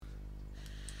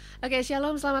Oke,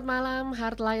 shalom, selamat malam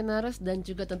Hardliners dan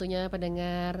juga tentunya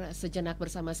pendengar sejenak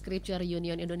bersama Scripture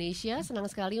Union Indonesia. Senang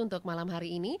sekali untuk malam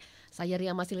hari ini saya Ria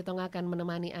Masilitong akan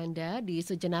menemani Anda di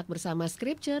sejenak bersama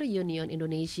Scripture Union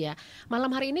Indonesia.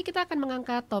 Malam hari ini kita akan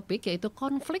mengangkat topik yaitu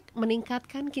konflik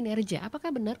meningkatkan kinerja.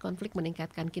 Apakah benar konflik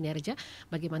meningkatkan kinerja?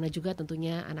 Bagaimana juga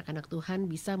tentunya anak-anak Tuhan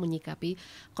bisa menyikapi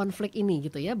konflik ini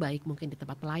gitu ya, baik mungkin di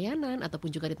tempat pelayanan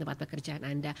ataupun juga di tempat pekerjaan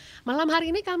Anda. Malam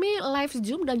hari ini kami live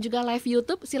Zoom dan juga live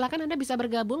YouTube. Silakan Anda bisa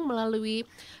bergabung melalui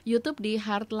YouTube di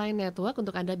Heartline Network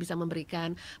untuk Anda bisa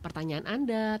memberikan pertanyaan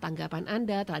Anda, tanggapan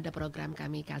Anda terhadap program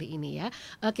kami kali ini ya.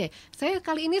 Oke, saya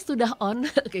kali ini sudah on,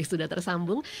 oke sudah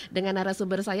tersambung dengan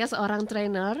narasumber saya seorang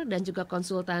trainer dan juga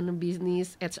konsultan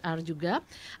bisnis HR juga.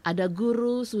 Ada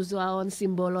Guru Suzuaon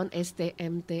Simbolon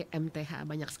STMT MTH.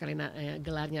 Banyak sekali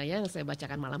gelarnya ya yang saya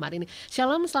bacakan malam hari ini.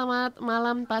 Shalom, selamat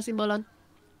malam Pak Simbolon.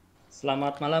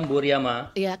 Selamat malam Bu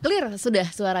Riyama. Ya, clear sudah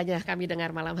suaranya kami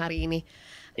dengar malam hari ini.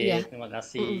 Ya, Terima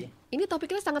kasih. Ini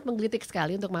topiknya sangat menggelitik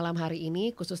sekali untuk malam hari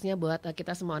ini, khususnya buat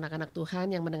kita semua anak-anak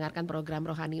Tuhan yang mendengarkan program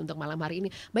rohani untuk malam hari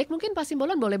ini. Baik, mungkin Pak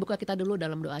Simbolon boleh buka kita dulu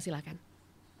dalam doa, silakan.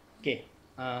 Oke,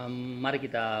 mari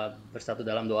kita bersatu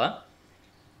dalam doa.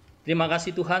 Terima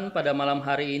kasih Tuhan, pada malam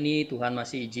hari ini Tuhan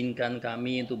masih izinkan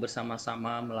kami untuk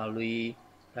bersama-sama melalui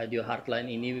Radio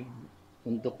Heartline ini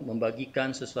untuk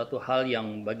membagikan sesuatu hal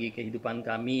yang bagi kehidupan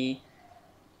kami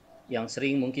yang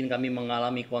sering mungkin kami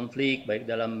mengalami konflik baik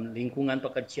dalam lingkungan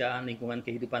pekerjaan, lingkungan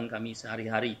kehidupan kami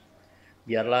sehari-hari.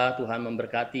 Biarlah Tuhan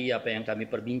memberkati apa yang kami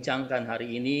perbincangkan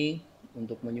hari ini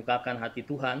untuk menyukakan hati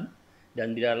Tuhan,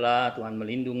 dan biarlah Tuhan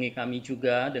melindungi kami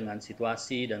juga dengan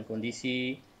situasi dan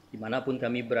kondisi dimanapun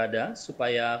kami berada,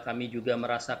 supaya kami juga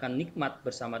merasakan nikmat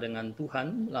bersama dengan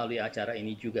Tuhan melalui acara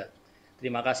ini juga.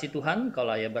 Terima kasih Tuhan, Kau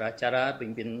layak beracara,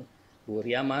 pimpin Bu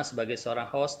Riyama sebagai seorang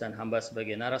host dan hamba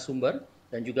sebagai narasumber,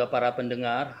 dan juga para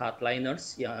pendengar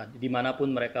Heartliners yang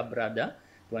dimanapun mereka berada,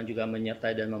 Tuhan juga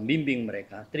menyertai dan membimbing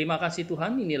mereka. Terima kasih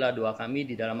Tuhan, inilah doa kami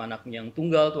di dalam anak-Mu yang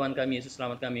tunggal, Tuhan kami Yesus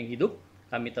Selamat kami yang hidup.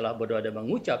 Kami telah berdoa dan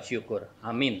mengucap syukur.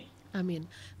 Amin. Amin.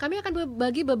 Kami akan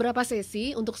bagi beberapa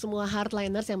sesi untuk semua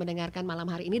Heartliners yang mendengarkan malam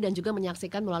hari ini dan juga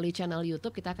menyaksikan melalui channel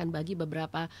YouTube. Kita akan bagi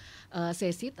beberapa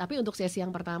sesi, tapi untuk sesi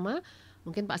yang pertama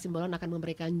mungkin Pak Simbolon akan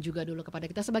memberikan juga dulu kepada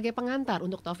kita sebagai pengantar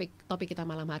untuk topik kita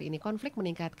malam hari ini, konflik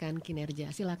meningkatkan kinerja.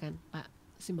 Silakan Pak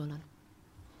Simbolon.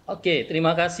 Oke,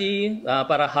 terima kasih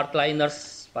para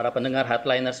Heartliners, para pendengar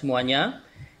Heartliners semuanya.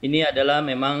 Ini adalah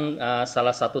memang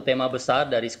salah satu tema besar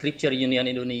dari Scripture Union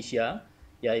Indonesia,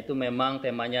 yaitu memang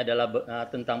temanya adalah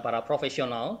tentang para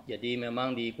profesional. Jadi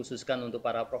memang dikhususkan untuk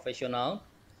para profesional.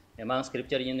 Memang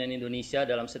Scripture Union Indonesia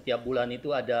dalam setiap bulan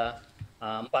itu ada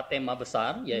 4 tema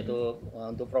besar, yaitu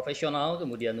untuk profesional,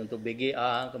 kemudian untuk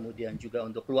BGA, kemudian juga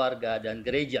untuk keluarga dan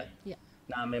gereja. Ya.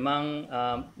 Nah, memang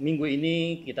minggu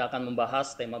ini kita akan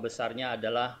membahas tema besarnya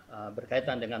adalah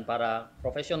berkaitan dengan para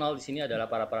profesional. Di sini adalah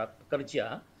para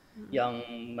pekerja yang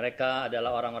mereka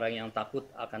adalah orang-orang yang takut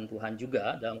akan Tuhan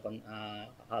juga dalam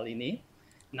hal ini.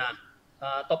 Nah,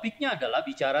 topiknya adalah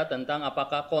bicara tentang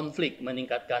apakah konflik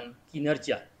meningkatkan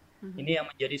kinerja. Ini yang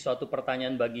menjadi suatu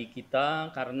pertanyaan bagi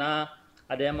kita, karena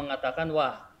ada yang mengatakan,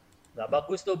 wah, nggak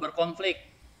bagus tuh berkonflik.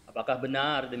 Apakah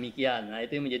benar demikian? Nah,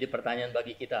 itu yang menjadi pertanyaan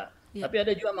bagi kita. Ya. Tapi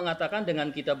ada juga mengatakan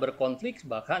dengan kita berkonflik,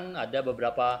 bahkan ada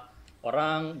beberapa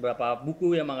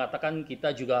buku yang mengatakan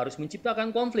kita juga harus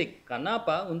menciptakan konflik. Karena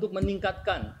apa? Untuk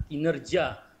meningkatkan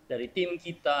kinerja dari tim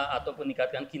kita ataupun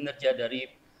meningkatkan kinerja dari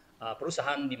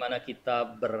perusahaan di mana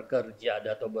kita bekerja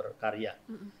atau berkarya.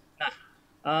 Nah,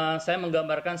 saya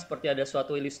menggambarkan seperti ada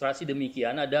suatu ilustrasi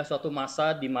demikian. Ada suatu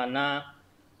masa di mana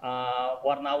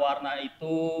warna-warna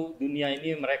itu dunia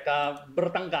ini mereka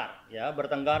bertengkar, ya,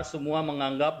 bertengkar, semua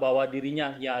menganggap bahwa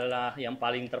dirinya ialah yang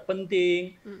paling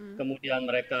terpenting. Kemudian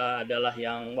mereka adalah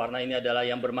warna ini adalah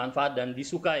yang bermanfaat dan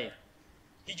disukai.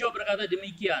 Hijau berkata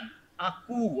demikian,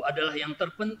 aku adalah yang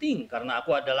terpenting karena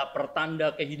aku adalah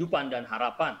pertanda kehidupan dan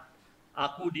harapan.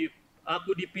 Aku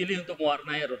dipilih untuk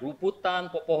mewarnai rumputan,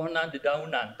 pepohonan,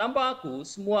 dedaunan. Tanpa aku,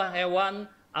 semua hewan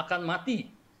akan mati.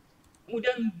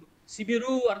 Kemudian si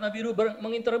biru, warna biru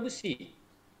menginterupsi.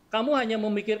 Kamu hanya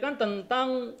memikirkan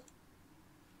tentang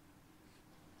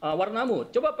warnamu.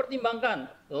 Coba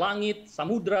pertimbangkan langit,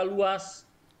 samudra luas,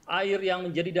 air yang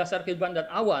menjadi dasar kehidupan dan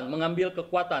awan mengambil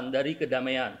kekuatan dari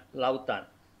kedamaian lautan.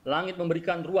 Langit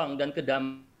memberikan ruang dan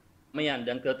kedamaian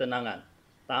dan ketenangan.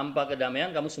 Tanpa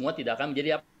kedamaian kamu semua tidak akan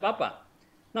menjadi apa-apa.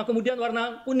 Nah, kemudian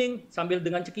warna kuning sambil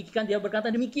dengan cekikikan dia berkata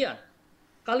demikian.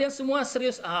 Kalian semua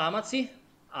serius amat sih?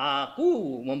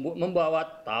 Aku membawa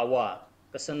tawa,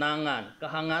 kesenangan,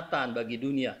 kehangatan bagi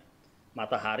dunia.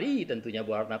 Matahari tentunya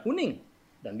berwarna kuning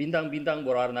dan bintang-bintang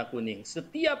berwarna kuning.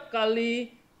 Setiap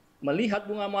kali Melihat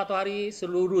bunga matahari,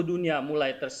 seluruh dunia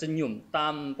mulai tersenyum.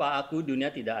 Tanpa aku, dunia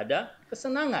tidak ada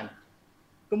kesenangan.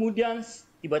 Kemudian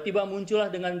tiba-tiba muncullah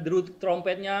dengan deru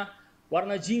trompetnya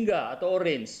warna jingga atau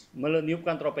orange,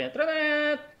 meniupkan trompetnya.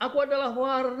 Tret, aku adalah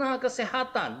warna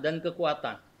kesehatan dan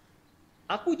kekuatan.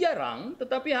 Aku jarang,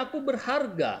 tetapi aku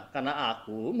berharga karena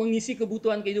aku mengisi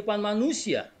kebutuhan kehidupan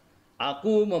manusia.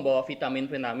 Aku membawa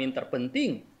vitamin-vitamin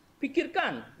terpenting.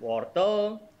 Pikirkan,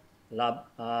 wortel,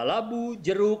 labu,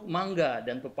 jeruk, mangga,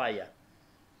 dan pepaya.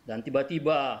 Dan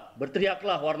tiba-tiba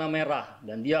berteriaklah warna merah,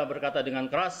 dan dia berkata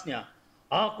dengan kerasnya,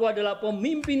 aku adalah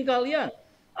pemimpin kalian,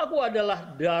 aku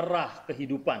adalah darah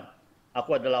kehidupan,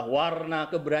 aku adalah warna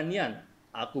keberanian,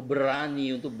 aku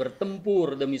berani untuk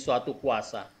bertempur demi suatu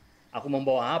kuasa, aku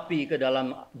membawa api ke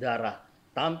dalam darah,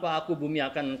 tanpa aku bumi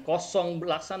akan kosong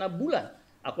laksana bulan,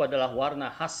 aku adalah warna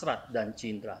hasrat dan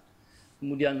cinta.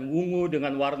 Kemudian wungu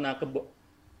dengan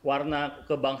warna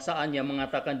kebangsaan yang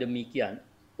mengatakan demikian.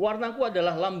 Warnaku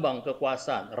adalah lambang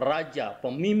kekuasaan, raja,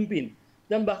 pemimpin,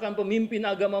 dan bahkan pemimpin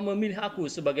agama memilih aku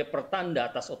sebagai pertanda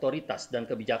atas otoritas dan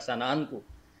kebijaksanaanku.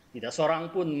 Tidak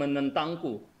seorang pun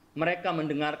menentangku, mereka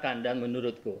mendengarkan dan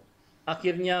menurutku.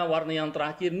 Akhirnya warna yang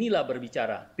terakhir nila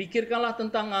berbicara, pikirkanlah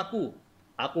tentang aku.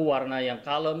 Aku warna yang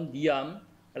kalem, diam,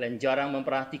 kalian jarang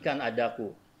memperhatikan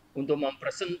adaku. Untuk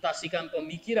mempresentasikan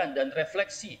pemikiran dan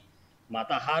refleksi,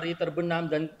 matahari terbenam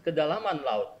dan kedalaman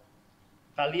laut.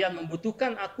 Kalian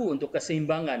membutuhkan aku untuk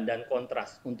keseimbangan dan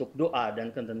kontras, untuk doa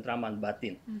dan ketentraman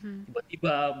batin.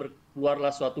 Tiba-tiba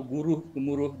keluarlah suatu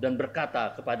gemuruh dan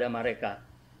berkata kepada mereka,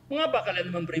 mengapa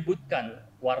kalian meributkan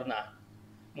warna?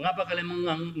 Mengapa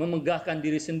kalian memegahkan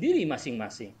diri sendiri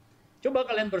masing-masing? Coba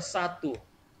kalian bersatu,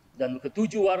 dan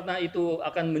ketujuh warna itu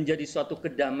akan menjadi suatu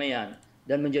kedamaian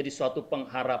dan menjadi suatu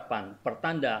pengharapan,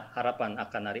 pertanda harapan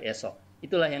akan hari esok.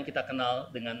 Itulah yang kita kenal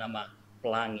dengan nama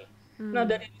pelangi. Nah,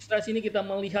 dari ilustrasi ini kita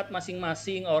melihat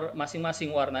masing-masing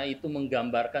warna itu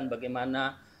menggambarkan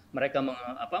bagaimana mereka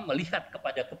melihat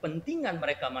kepada kepentingan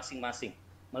mereka masing-masing,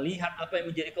 melihat apa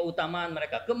yang menjadi keutamaan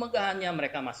mereka, kemegahannya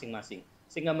mereka masing-masing,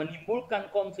 sehingga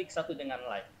menimbulkan konflik satu dengan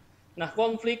lain. Nah,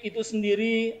 konflik itu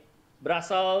sendiri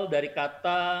berasal dari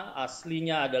kata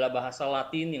aslinya adalah bahasa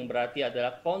Latin yang berarti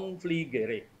adalah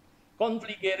confligere.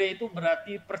 Confligere itu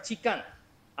berarti percikan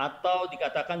atau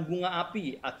dikatakan bunga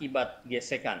api akibat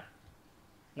gesekan.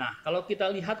 Nah, kalau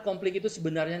kita lihat konflik itu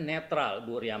sebenarnya netral,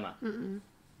 Bu Riyama.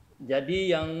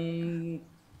 Jadi yang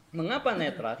mengapa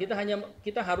netral?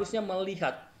 Kita harusnya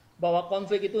melihat bahwa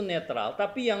konflik itu netral,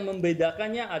 tapi yang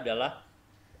membedakannya adalah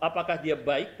apakah dia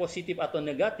baik, positif atau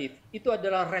negatif, itu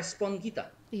adalah respon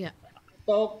kita. Iya.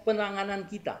 Atau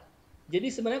penanganan kita. Jadi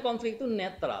sebenarnya konflik itu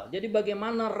netral. Jadi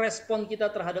bagaimana respon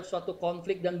kita terhadap suatu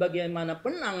konflik dan bagaimana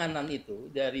penanganan itu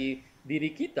dari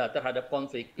diri kita terhadap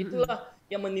konflik, itulah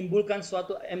yang menimbulkan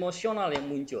suatu emosional yang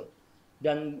muncul.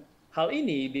 Dan hal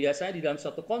ini biasanya di dalam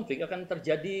suatu konflik akan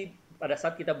terjadi pada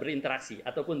saat kita berinteraksi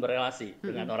ataupun berelasi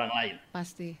dengan orang lain.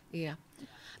 Pasti, iya.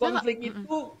 Konflik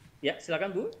itu, ya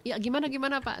silakan Bu. Ya,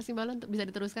 gimana Pak Simbalon, bisa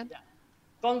diteruskan? Ya.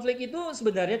 Konflik itu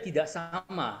sebenarnya tidak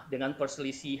sama dengan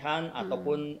perselisihan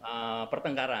ataupun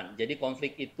pertengkaran. Jadi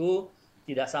konflik itu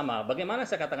tidak sama. Bagaimana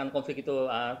saya katakan konflik itu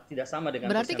tidak sama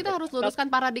dengan Berarti kita harus luruskan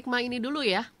paradigma ini dulu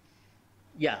ya?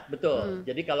 Ya, betul.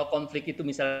 Jadi kalau konflik itu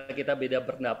misalnya kita beda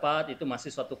pendapat, itu masih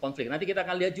suatu konflik. Nanti kita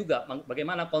akan lihat juga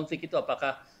bagaimana konflik itu,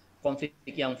 apakah konflik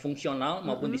yang fungsional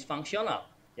maupun disfungsional.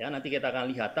 Ya, nanti kita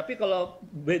akan lihat. Tapi kalau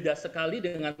beda sekali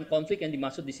dengan konflik yang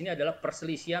dimaksud di sini adalah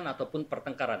perselisihan ataupun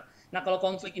pertengkaran. Nah, kalau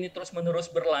konflik ini terus-menerus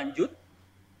berlanjut,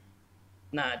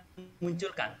 nah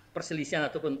munculkan perselisihan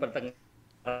ataupun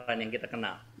pertengkaran yang kita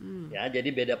kenal. Ya,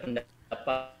 jadi beda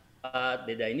pendapat,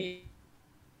 beda ini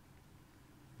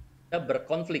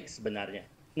berkonflik sebenarnya.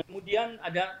 Nah, kemudian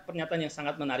ada pernyataan yang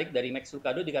sangat menarik dari Max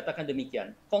Lucado, dikatakan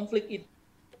demikian. Konflik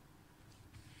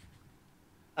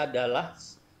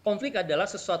adalah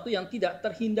sesuatu yang tidak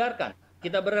terhindarkan.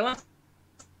 Kita berelasi,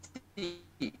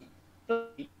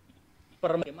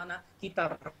 bagaimana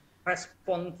kita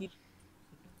respon kita.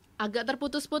 Agak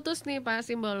terputus-putus nih Pak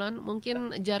Simbolon,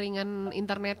 mungkin jaringan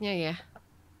internetnya ya.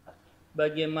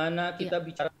 Bagaimana kita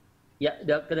bicara? Ya,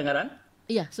 kedengaran?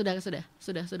 Iya, sudah.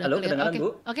 Halo, kedengaran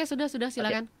Bu? Oke, sudah,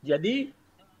 silakan.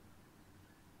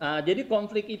 Jadi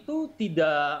konflik itu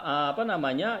tidak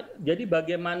jadi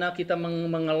bagaimana kita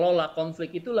mengelola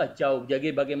konflik itulah jauh.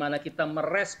 Jadi bagaimana kita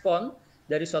merespon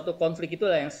dari suatu konflik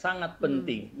itulah yang sangat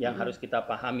penting yang harus kita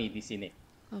pahami di sini.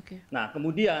 Nah,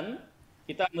 kemudian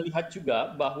kita melihat juga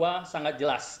bahwa sangat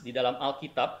jelas di dalam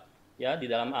Alkitab ya di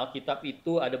dalam Alkitab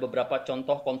itu ada beberapa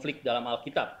contoh konflik dalam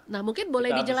Alkitab. Nah, mungkin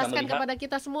boleh Kita bisa dijelaskan melihat, kepada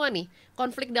kita semua nih,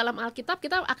 konflik dalam Alkitab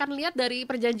kita akan lihat dari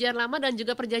Perjanjian Lama dan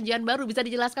juga Perjanjian Baru. Bisa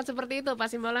dijelaskan seperti itu, Pak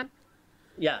Simbolan?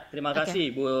 ya terima Oke.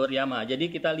 kasih Bu Riyama.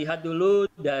 Jadi kita lihat dulu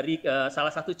dari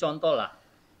salah satu contoh lah,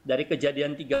 dari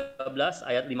Kejadian 13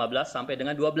 ayat 15 sampai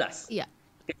dengan 12. Iya.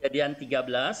 Kejadian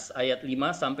 13 ayat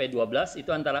 5 sampai 12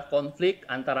 itu antara konflik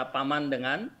antara paman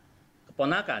dengan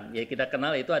keponakan. Ya kita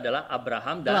kenal itu adalah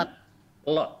Abraham Lot. dan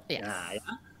Lot. Yes.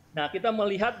 Nah, kita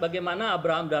melihat bagaimana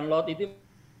Abraham dan Lot itu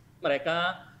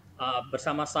mereka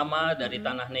bersama-sama dari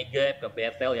tanah Negeb ke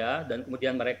Betel ya, dan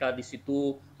kemudian mereka di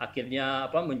situ akhirnya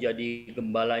menjadi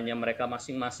gembalanya mereka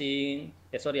masing-masing.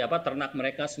 Ternak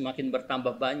mereka semakin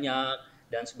bertambah banyak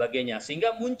dan sebagainya,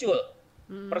 sehingga muncul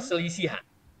perselisihan,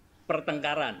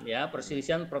 pertengkaran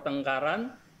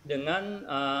dengan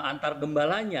antar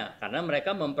gembalanya, karena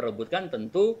mereka memperebutkan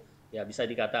tentu ya bisa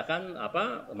dikatakan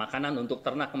makanan untuk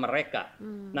ternak mereka.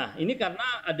 Nah, ini karena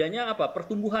adanya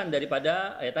pertumbuhan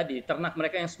daripada tadi ternak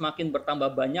mereka yang semakin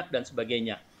bertambah banyak dan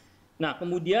sebagainya. Nah,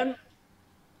 kemudian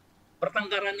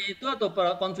pertengkarannya itu atau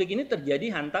konflik ini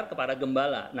terjadi antar kepada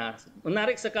gembala. Nah,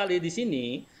 menarik sekali di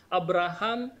sini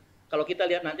Abraham, kalau kita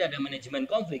lihat nanti ada manajemen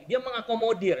konflik, dia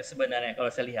mengakomodir sebenarnya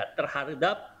kalau saya lihat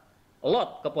terhadap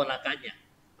Lot keponakannya.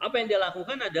 Apa yang dia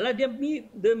lakukan adalah dia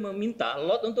meminta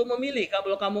Lot untuk memilih,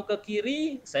 kalau kamu ke kiri,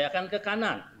 saya akan ke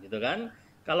kanan, gitu kan?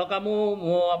 Kalau kamu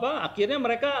mau akhirnya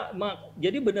mereka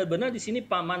jadi benar-benar di sini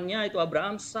pamannya itu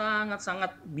Abraham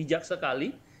sangat-sangat bijak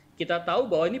sekali. Kita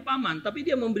tahu bahwa ini paman, tapi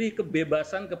dia memberi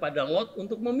kebebasan kepada Lot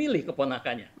untuk memilih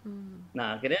keponakannya.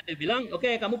 Nah, akhirnya dia bilang,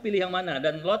 oke, kamu pilih yang mana?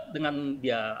 Dan Lot dengan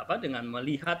dengan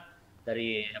melihat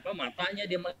dari matanya,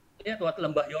 dia melihat bahwa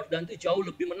lembah Yordan itu jauh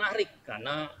lebih menarik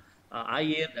karena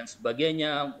air dan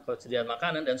sebagainya, persediaan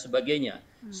makanan dan sebagainya,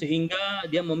 sehingga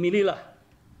dia memilihlah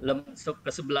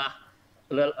ke sebelah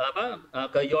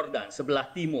ke Yordan, sebelah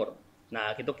timur.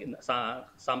 Nah, itu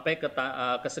sampai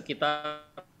ke sekitar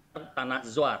tanah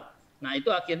Zoar. Nah, itu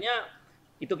akhirnya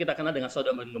itu kita kenal dengan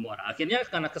Sodom dan Gomora. Akhirnya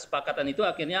karena kesepakatan itu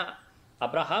akhirnya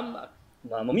Abraham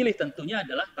memilih tentunya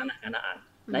adalah tanah Kanaan.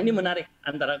 Nah, ini menarik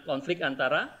konflik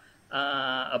antara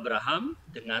Abraham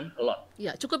dengan Lot.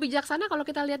 Ya, cukup bijaksana kalau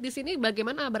kita lihat di sini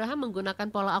bagaimana Abraham menggunakan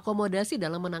pola akomodasi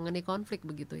dalam menangani konflik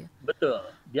begitu ya. Betul.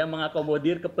 Dia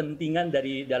mengakomodir kepentingan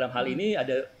dalam hal ini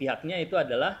ada pihaknya itu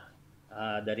adalah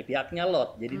dari pihaknya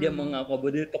Lot. Jadi dia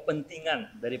mengakomodir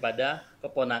kepentingan daripada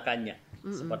keponakannya.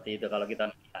 Seperti itu kalau kita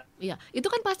melihat. Iya,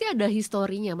 itu kan pasti ada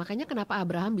historinya. Makanya kenapa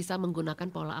Abraham bisa menggunakan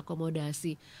pola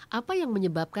akomodasi? Apa yang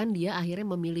menyebabkan dia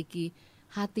akhirnya memiliki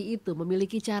hati itu,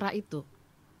 memiliki cara itu?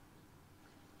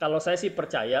 Kalau saya sih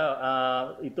percaya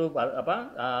itu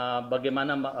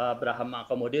bagaimana Abraham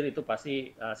mengakomodir itu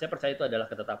pasti saya percaya itu adalah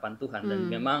ketetapan Tuhan. Dan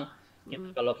memang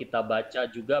kalau kita baca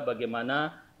juga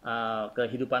bagaimana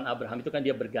kehidupan Abraham itu kan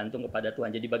dia bergantung kepada Tuhan.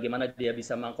 Jadi bagaimana dia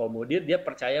bisa mengakomodir, dia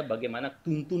percaya bagaimana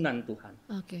tuntunan Tuhan.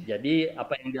 Okay. Jadi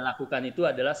apa yang dia lakukan itu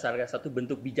adalah salah satu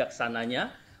bentuk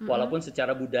bijaksananya, walaupun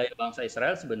secara budaya bangsa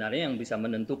Israel sebenarnya yang bisa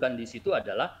menentukan di situ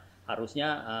adalah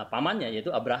harusnya pamannya yaitu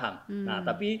Abraham. Nah,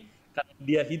 tapi karena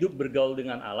dia hidup bergaul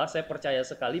dengan Allah, saya percaya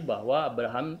sekali bahwa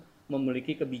Abraham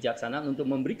memiliki kebijaksanaan untuk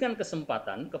memberikan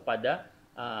kesempatan kepada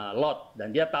Lot,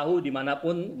 dan dia tahu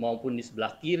dimanapun maupun di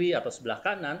sebelah kiri atau sebelah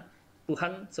kanan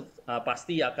Tuhan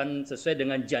pasti akan sesuai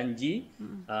dengan janji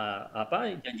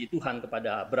janji Tuhan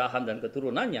kepada Abraham dan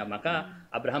keturunannya, maka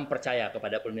Abraham percaya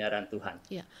kepada pemeliharaan Tuhan.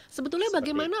 Ya. Sebetulnya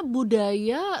bagaimana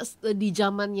budaya di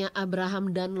zamannya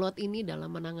Abraham dan Lot ini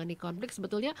dalam menangani konflik?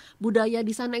 Sebetulnya budaya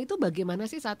di sana itu bagaimana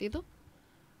sih saat itu?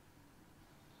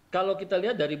 Kalau kita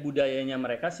lihat dari budayanya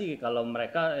mereka sih, kalau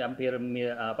mereka hampir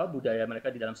budaya mereka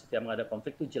di dalam setiap ada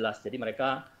konflik itu jelas. Jadi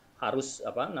mereka harus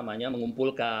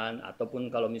mengumpulkan,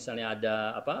 ataupun kalau misalnya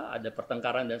ada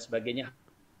pertengkaran dan sebagainya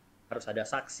harus ada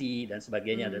saksi dan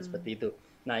sebagainya dan seperti itu.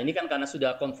 Nah, ini kan karena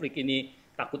sudah konflik ini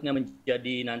takutnya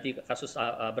menjadi nanti kasus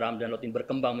Abraham dan Lot ini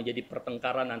berkembang menjadi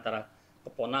pertengkaran antara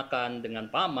keponakan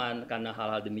dengan paman karena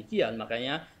hal-hal demikian,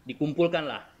 makanya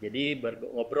dikumpulkanlah. Jadi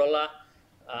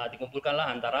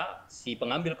dikumpulkanlah antara si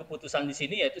pengambil keputusan di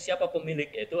sini, yaitu siapa pemilik,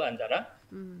 yaitu antara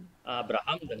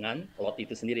Abraham dengan Lot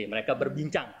itu sendiri. Mereka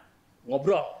berbincang,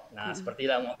 ngobrol. Nah, seperti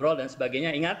itu ngobrol dan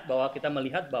sebagainya. Ingat bahwa kita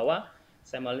melihat bahwa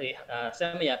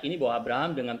saya meyakini bahwa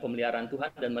Abraham dengan pemeliharaan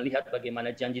Tuhan dan melihat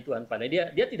bagaimana janji Tuhan pada dia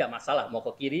tidak masalah mau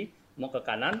ke kiri, mau ke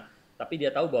kanan, tapi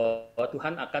dia tahu bahwa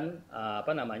Tuhan akan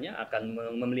akan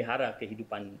memelihara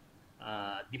kehidupan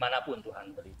dimanapun Tuhan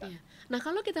berikan. Iya. Nah,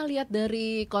 kalau kita lihat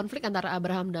dari konflik antara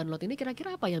Abraham dan Lot ini,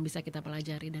 kira-kira apa yang bisa kita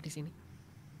pelajari dari sini?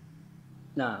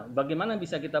 Nah, bagaimana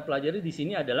bisa kita pelajari di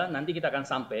sini adalah nanti kita akan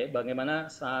sampai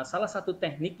bagaimana salah satu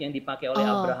teknik yang dipakai oleh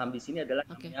Oh, Abraham di sini adalah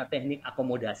oke. namanya teknik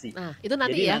akomodasi. Nah, itu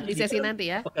nanti Jadi ya, nanti di di sesi dalam nanti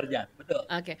dunia ya. pekerjaan, betul.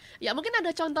 Oke. Ya, mungkin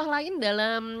ada contoh lain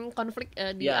dalam konflik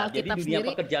di Ya, jadi Alkitab dunia sendiri?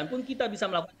 pekerjaan pun kita bisa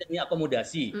melakukan teknik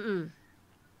akomodasi. Mm-mm.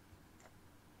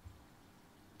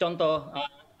 Contoh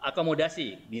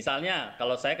akomodasi, misalnya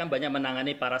kalau saya kan banyak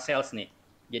menangani para sales nih.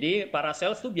 Jadi para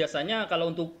sales tuh biasanya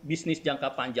kalau untuk bisnis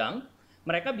jangka panjang,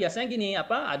 mereka biasanya gini,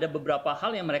 ada beberapa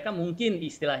hal yang mereka mungkin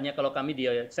istilahnya kalau kami di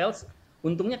sales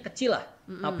untungnya kecil lah,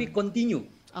 tapi Mm-mm. continue.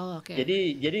 Oh, oke.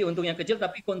 Jadi untungnya kecil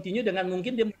tapi continue dengan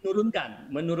mungkin dia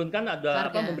menurunkan ada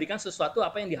Harga. memberikan sesuatu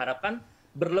apa yang diharapkan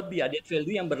berlebih, added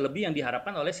value yang berlebih yang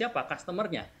diharapkan oleh siapa?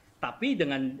 Customernya. Tapi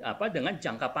dengan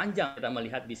jangka panjang kita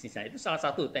melihat bisnisnya itu salah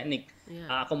satu teknik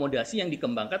Ya. akomodasi yang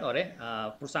dikembangkan oleh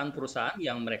perusahaan-perusahaan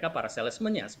yang mereka para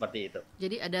salesman-nya seperti itu.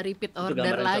 Jadi ada repeat Itu order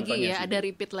gambaran lagi contohnya ya, sih. ada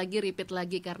repeat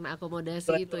lagi karena akomodasi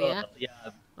itu Betul, ya. ya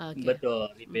Oke. betul,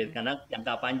 repeat Mm-mm. karena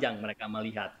jangka panjang mereka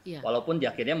melihat. Iya. Walaupun di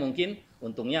akhirnya mungkin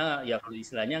untungnya ya kalau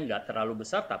istilahnya nggak terlalu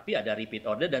besar, tapi ada repeat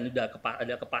order dan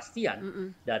ada kepastian Mm-mm.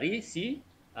 dari si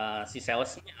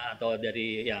salesnya atau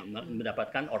dari yang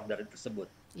mendapatkan order tersebut.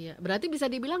 Iya, berarti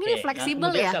bisa dibilang ini Oke, nah fleksibel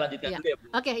kemudian ya? saya lanjutkan Iya. dulu ya Bu.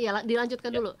 Oke, ya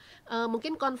dilanjutkan Ya, dulu.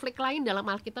 Mungkin konflik lain dalam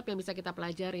Alkitab yang bisa kita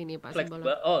pelajari nih, Pak Simbolon.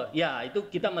 fleksibel. Oh ya, itu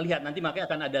kita melihat nanti makanya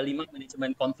akan ada 5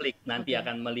 manajemen konflik. Nanti Oke.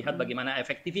 akan melihat Mm-mm. bagaimana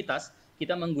efektivitas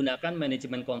kita menggunakan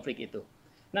manajemen konflik itu.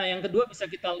 Nah, yang kedua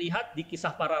bisa kita lihat di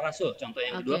kisah para rasul. Contoh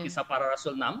yang kedua Oke. kisah para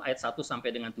rasul 6 ayat 1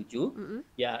 sampai dengan 7. Mm-mm.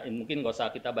 Ya, mungkin nggak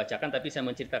usah kita bacakan tapi saya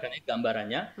menceritakannya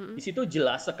gambarannya. Di Mm-mm. situ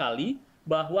jelas sekali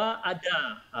bahwa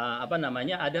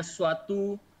ada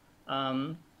suatu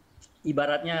um,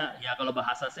 ibaratnya ya kalau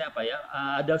bahasa saya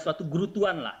ada suatu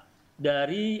gerutuan lah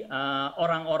dari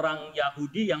orang-orang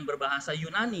Yahudi yang berbahasa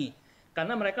Yunani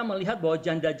karena mereka melihat bahwa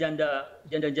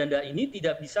janda-janda ini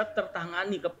tidak bisa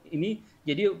tertangani ini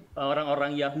jadi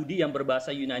orang-orang Yahudi yang berbahasa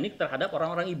Yunani terhadap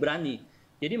orang-orang Ibrani.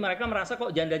 Jadi mereka merasa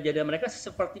kok janda-janda mereka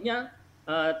sepertinya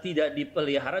tidak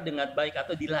dipelihara dengan baik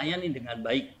atau dilayani dengan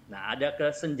baik. Nah, ada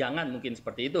kesenjangan mungkin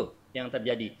seperti itu yang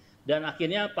terjadi. Dan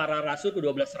akhirnya para rasul,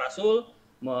 ke-12 rasul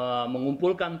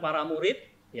mengumpulkan para murid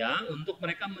ya untuk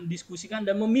mereka mendiskusikan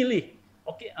dan memilih.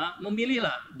 Oke,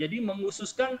 memilihlah. Jadi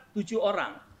mengkhususkan 7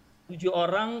 orang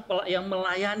yang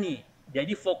melayani.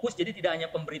 Jadi fokus, jadi tidak hanya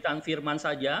pemberitaan firman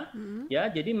saja, Mm-mm. ya.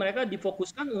 Jadi mereka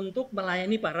difokuskan untuk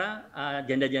melayani para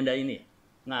janda-janda ini.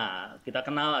 Nah, kita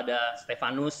kenal ada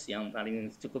Stefanus yang paling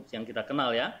cukup yang kita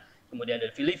kenal ya. Kemudian ada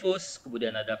Filipus,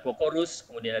 kemudian ada Prokorus,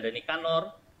 kemudian ada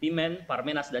Nikanor, Timen,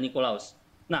 Parmenas, dan Nikolaus.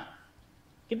 Nah,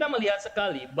 kita melihat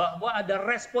sekali bahwa ada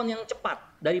respon yang cepat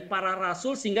dari para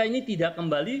rasul sehingga ini tidak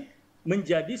kembali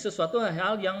menjadi sesuatu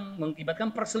hal yang mengakibatkan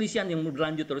perselisihan yang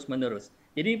berlanjut terus-menerus.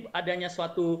 Jadi adanya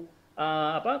suatu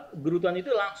gerutuan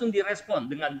itu langsung direspon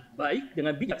dengan baik,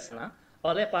 dengan bijaksana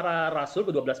oleh para rasul,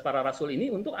 ke-12 para rasul ini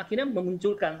untuk akhirnya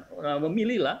memunculkan,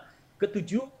 memilihlah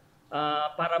ke-7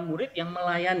 para murid yang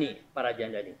melayani para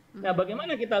janda ini. Nah,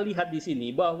 bagaimana kita lihat di sini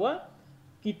bahwa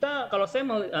kita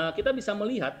bisa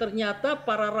melihat ternyata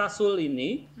para rasul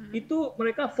ini itu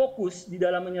mereka fokus di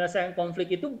dalam menyelesaikan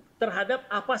konflik itu terhadap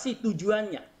apa sih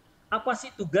tujuannya, apa sih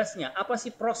tugasnya, apa sih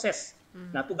proses.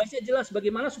 Nah, tugasnya jelas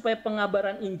bagaimana supaya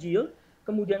pengabaran Injil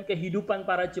kemudian kehidupan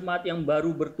para jemaat yang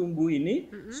baru bertumbuh ini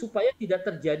supaya tidak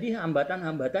terjadi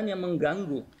hambatan-hambatan yang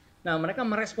mengganggu. Nah, mereka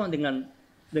merespon dengan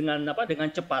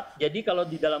cepat. Jadi kalau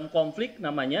di dalam konflik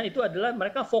namanya itu adalah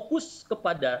mereka fokus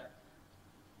kepada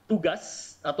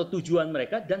tugas atau tujuan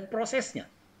mereka dan prosesnya.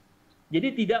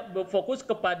 Jadi tidak berfokus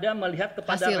kepada melihat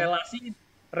kepada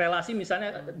relasi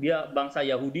misalnya dia bangsa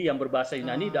Yahudi yang berbahasa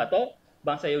Yunani atau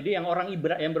bangsa Yahudi yang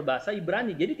yang berbahasa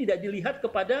Ibrani. Jadi tidak dilihat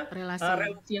kepada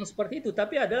relasi yang seperti itu,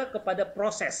 tapi adalah kepada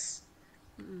proses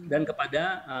dan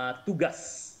kepada tugas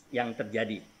yang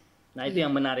terjadi. Nah, itu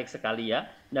yang menarik sekali ya.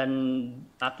 Dan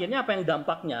akhirnya apa yang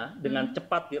dampaknya dengan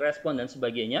cepat direspon dan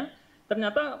sebagainya,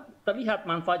 ternyata terlihat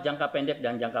manfaat jangka pendek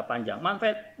dan jangka panjang.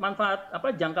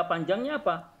 Manfaat jangka panjangnya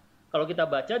apa? Kalau kita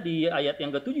baca di ayat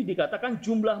yang ke-7 dikatakan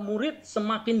jumlah murid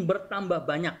semakin bertambah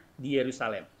banyak di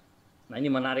Yerusalem. Nah,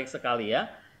 ini menarik sekali ya.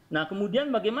 Nah,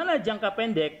 kemudian bagaimana jangka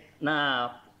pendek?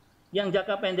 Nah, yang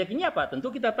jangka pendek ini apa?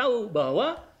 Tentu kita tahu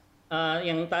bahwa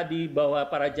yang tadi bahwa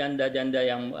para janda-janda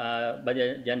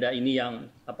janda ini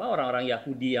yang orang-orang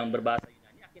Yahudi yang berbahasa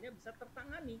Yunani akhirnya bisa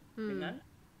tertangani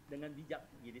dengan bijak.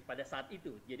 Jadi pada saat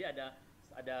itu, jadi ada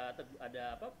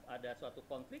suatu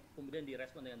konflik kemudian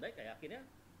direspon dengan baik, kayak akhirnya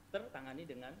tertangani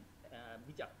dengan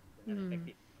bijak, dengan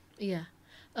efektif. Iya.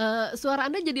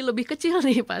 Suara Anda jadi lebih kecil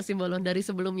nih Pak Simbolon dari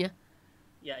sebelumnya.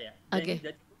 Iya, ya. Oke.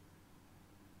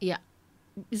 Iya.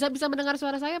 Bisa mendengar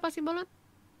suara saya Pak Simbolon?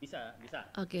 Bisa, bisa.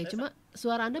 Oke, Saya cuma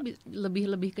suara Anda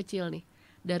lebih kecil nih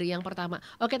dari yang pertama.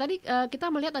 Oke, tadi kita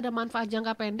melihat ada manfaat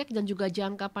jangka pendek dan juga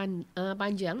jangka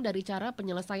panjang dari cara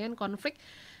penyelesaian konflik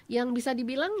yang bisa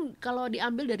dibilang kalau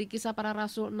diambil dari Kisah Para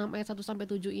Rasul 6 ayat 1 sampai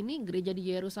 7 ini, gereja di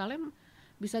Yerusalem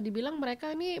bisa dibilang mereka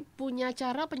ini punya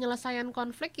cara penyelesaian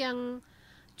konflik yang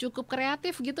cukup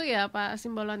kreatif gitu ya, Pak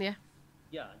Simbolon ya.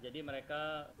 ya, jadi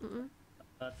mereka Mm-mm.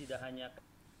 tidak hanya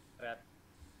kreatif,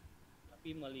 tapi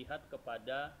melihat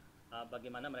kepada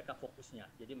bagaimana mereka fokusnya.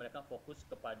 Jadi mereka fokus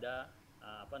kepada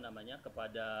apa namanya,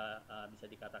 kepada bisa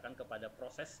dikatakan kepada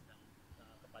proses dan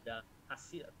kepada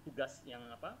hasil tugas yang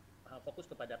apa, fokus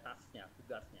kepada tasknya,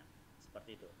 tugasnya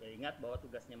seperti itu. Ya, ingat bahwa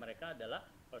tugasnya mereka adalah,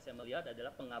 kalau saya melihat,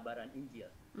 adalah pengabaran Injil,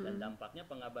 dan dampaknya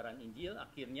pengabaran Injil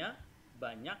akhirnya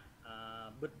banyak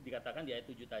dikatakan di ayat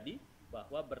 7 tadi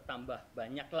bahwa bertambah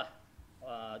banyaklah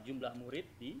jumlah murid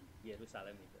di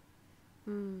Yerusalem itu.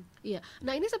 Iya.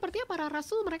 Nah, ini sepertinya para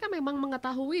rasul mereka memang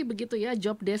mengetahui begitu ya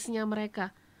job desk-nya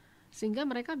mereka. Sehingga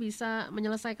mereka bisa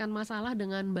menyelesaikan masalah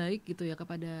dengan baik gitu ya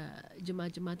kepada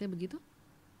jemaat-jemaatnya begitu.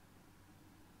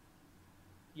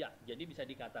 Ya, jadi bisa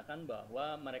dikatakan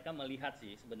bahwa mereka melihat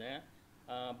sih sebenarnya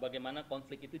bagaimana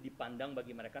konflik itu dipandang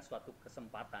bagi mereka suatu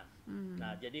kesempatan.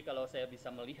 Nah, jadi kalau saya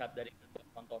bisa melihat dari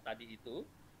contoh tadi itu,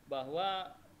 bahwa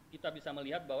kita bisa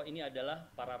melihat bahwa ini adalah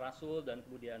para rasul dan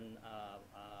kemudian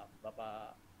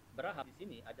Bapak Berahab di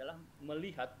sini adalah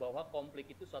melihat bahwa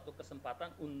konflik itu suatu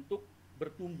kesempatan untuk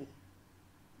bertumbuh.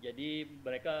 Jadi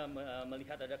mereka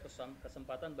melihat ada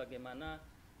kesempatan bagaimana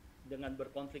dengan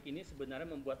berkonflik ini sebenarnya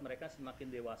membuat mereka semakin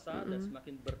dewasa dan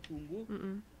semakin bertumbuh.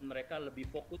 Mereka lebih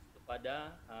fokus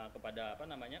kepada apa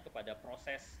namanya, kepada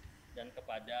proses dan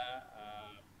kepada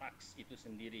taks itu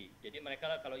sendiri. Jadi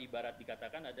mereka, kalau ibarat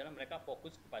dikatakan, adalah mereka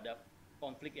fokus kepada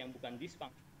konflik yang bukan disfungsional,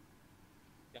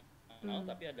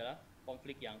 tapi adalah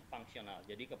konflik yang fungsional.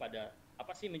 Jadi kepada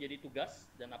apa sih menjadi tugas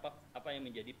dan apa yang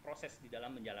menjadi proses di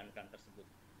dalam menjalankan tersebut.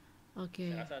 Oke.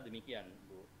 Saya rasa demikian,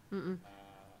 Bu.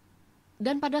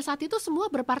 Dan pada saat itu semua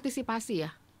berpartisipasi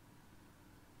ya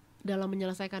dalam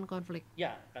menyelesaikan konflik.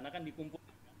 Ya, karena kan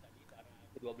dikumpulkan tadi para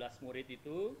 12 murid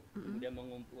itu, kemudian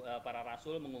para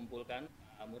rasul mengumpulkan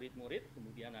murid-murid,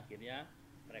 kemudian akhirnya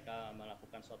mereka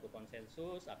melakukan suatu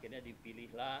konsensus, akhirnya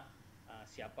dipilihlah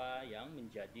siapa yang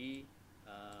menjadi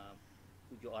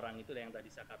 7 orang itu yang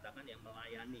tadi saya katakan, yang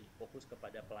melayani, fokus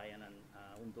kepada pelayanan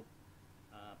untuk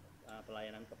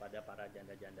pelayanan kepada para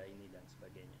janda-janda ini dan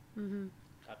sebagainya.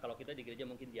 Kalau kita di gereja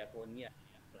mungkin diakonia, ya,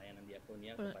 pelayanan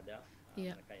diakonia kepada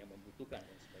mereka yang membutuhkan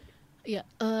dan sebagainya. Iya,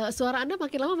 suara Anda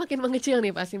makin lama makin mengecil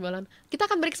nih Pak Simbolon. Kita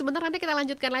akan break sebentar, nanti kita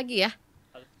lanjutkan lagi ya.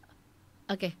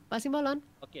 Oke, Pak Simbolon.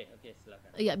 Oke, silakan.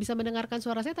 Iya, bisa mendengarkan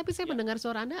suara saya, tapi saya mendengar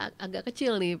suara Anda agak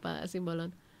kecil nih Pak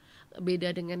Simbolon.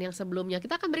 Beda dengan yang sebelumnya.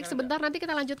 Kita akan break sebentar, nanti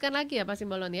kita lanjutkan lagi ya Pak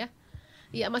Simbolon ya.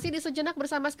 Ya, masih di Sejenak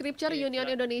bersama Scripture Union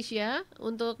Indonesia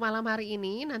untuk malam hari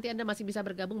ini. Nanti Anda masih bisa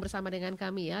bergabung bersama dengan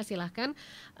kami ya. Silahkan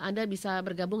Anda bisa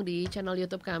bergabung di channel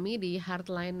YouTube kami di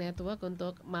Heartline Network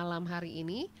untuk malam hari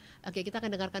ini. Oke, kita akan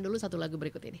dengarkan dulu satu lagu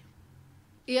berikut ini.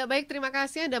 Iya, baik, terima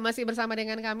kasih Anda masih bersama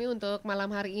dengan kami untuk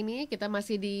malam hari ini. Kita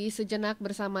masih di Sejenak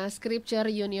bersama Scripture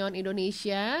Union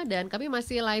Indonesia, dan kami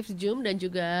masih live Zoom dan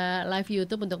juga live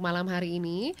YouTube untuk malam hari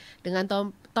ini dengan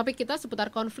topik kita seputar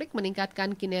konflik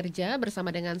meningkatkan kinerja bersama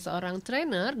dengan seorang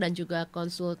trainer dan juga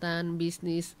konsultan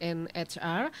bisnis and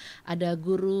HR. Ada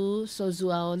Guru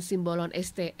Sozuaon Simbolon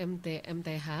STMT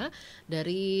MTH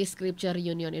dari Scripture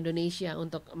Union Indonesia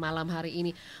untuk malam hari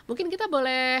ini. Mungkin kita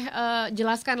boleh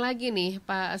jelaskan lagi nih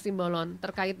Pak Simbolon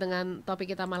terkait dengan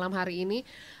topik kita malam hari ini.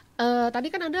 Tadi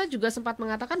kan Anda juga sempat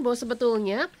mengatakan bahwa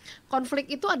sebetulnya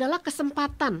konflik itu adalah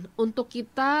kesempatan untuk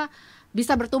kita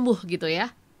bisa bertumbuh gitu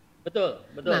ya. Betul,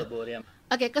 Nah, Bu Riam.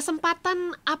 Oke,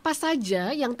 kesempatan apa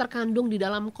saja yang terkandung di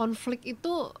dalam konflik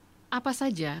itu, apa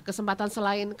saja? Kesempatan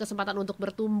selain kesempatan untuk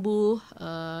bertumbuh,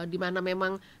 di mana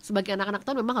memang sebagai anak-anak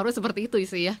Tuhan memang harus seperti itu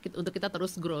sih ya, untuk kita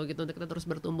terus grow gitu, untuk kita terus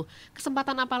bertumbuh.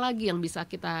 Kesempatan apa lagi yang bisa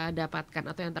kita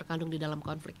dapatkan atau yang terkandung di dalam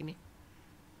konflik ini?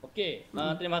 Oke,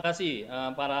 terima kasih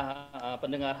para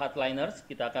pendengar Heartliners.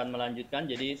 Kita akan melanjutkan.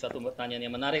 Jadi satu pertanyaan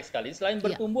yang menarik sekali. Selain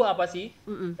bertumbuh apa sih?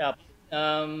 Ya,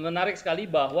 menarik sekali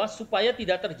bahwa supaya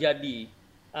tidak terjadi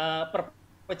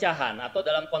perpecahan, atau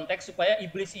dalam konteks supaya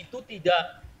iblis itu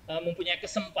tidak mempunyai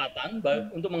kesempatan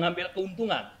untuk mengambil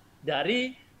keuntungan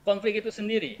dari konflik itu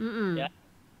sendiri. Ya.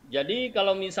 Jadi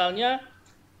kalau misalnya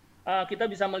kita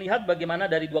bisa melihat bagaimana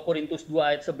dari 2 Korintus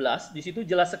 2 ayat 11, di situ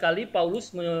jelas sekali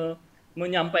Paulus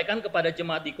menyampaikan kepada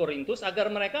jemaat di Korintus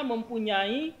agar mereka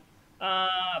mempunyai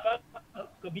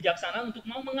kebijaksanaan untuk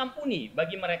mau mengampuni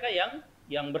bagi mereka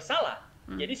yang bersalah.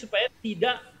 Jadi supaya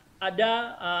tidak ada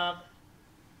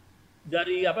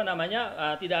dari apa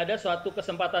namanya, tidak ada suatu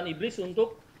kesempatan iblis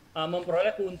untuk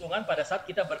memperoleh keuntungan pada saat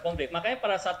kita berkonflik. Makanya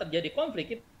pada saat terjadi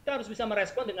konflik, kita harus bisa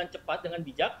merespon dengan cepat, dengan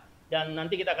bijak, dan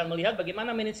nanti kita akan melihat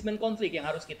bagaimana manajemen konflik yang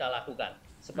harus kita lakukan.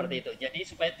 Seperti itu. Jadi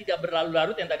supaya tidak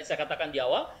berlarut-larut yang tadi saya katakan di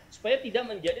awal, supaya tidak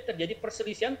terjadi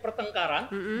perselisihan,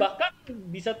 pertengkaran, bahkan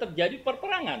bisa terjadi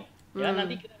perperangan. Ya,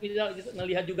 nanti kita bisa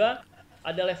melihat juga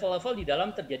ada level-level di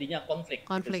dalam terjadinya konflik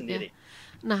itu sendiri. Ya.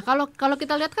 Nah, kalau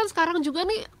kita lihat kan sekarang juga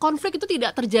nih konflik itu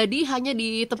tidak terjadi hanya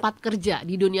di tempat kerja,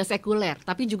 di dunia sekuler,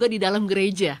 tapi juga di dalam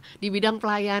gereja, di bidang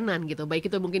pelayanan gitu. Baik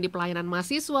itu mungkin di pelayanan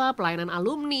mahasiswa, pelayanan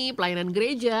alumni, pelayanan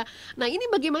gereja. Nah, ini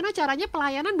bagaimana caranya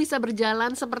pelayanan bisa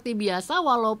berjalan seperti biasa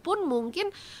walaupun mungkin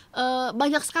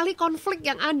banyak sekali konflik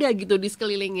yang ada gitu di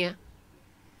sekelilingnya.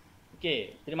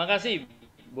 Oke, terima kasih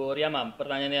Bu Riama.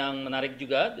 Pertanyaan yang menarik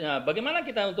juga. Nah, bagaimana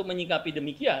kita untuk menyikapi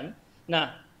demikian?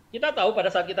 Nah, kita tahu pada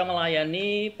saat kita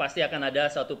melayani pasti akan ada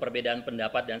suatu perbedaan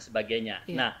pendapat dan sebagainya.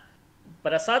 Nah,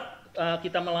 pada saat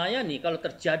kita melayani, kalau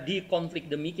terjadi konflik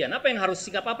demikian,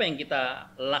 sikap apa yang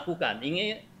kita lakukan?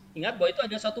 Ingat bahwa itu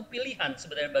ada suatu pilihan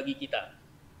sebenarnya bagi kita.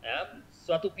 Ya,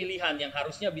 suatu pilihan yang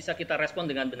harusnya bisa kita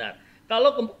respon dengan benar.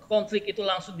 Kalau konflik itu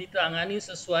langsung ditangani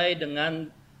sesuai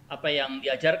dengan apa yang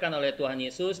diajarkan oleh Tuhan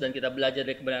Yesus dan kita belajar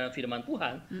dari kebenaran firman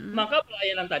Tuhan, maka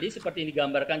pelayanan tadi seperti yang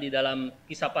digambarkan di dalam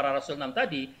Kisah Para Rasul 6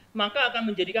 tadi, maka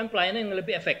akan menjadikan pelayanan yang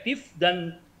lebih efektif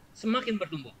dan semakin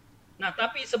bertumbuh. Nah,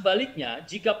 tapi sebaliknya,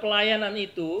 jika pelayanan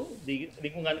itu di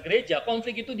lingkungan gereja,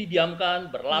 konflik itu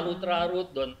didiamkan, berlarut-larut,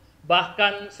 dan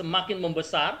bahkan semakin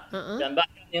membesar, dan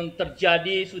bahkan yang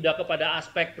terjadi sudah kepada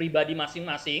aspek pribadi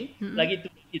masing-masing, lagi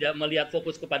itu tidak melihat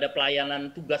fokus kepada pelayanan,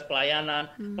 tugas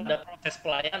pelayanan, pada proses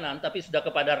pelayanan, tapi sudah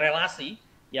kepada relasi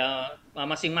ya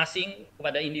masing-masing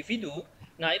kepada individu.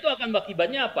 Nah, itu akan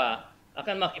mengakibatnya apa?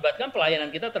 Akan mengakibatkan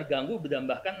pelayanan kita terganggu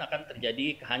dan bahkan akan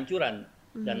terjadi kehancuran.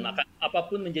 Dan maka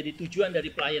apapun menjadi tujuan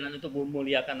dari pelayanan untuk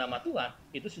memuliakan nama Tuhan,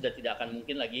 itu sudah tidak akan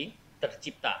mungkin lagi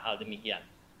tercipta hal demikian.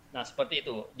 Nah, seperti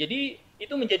itu. Jadi,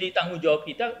 itu menjadi tanggung jawab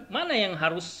kita, mana yang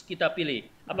harus kita pilih.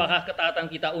 Apakah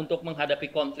ketaatan kita untuk menghadapi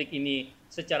konflik ini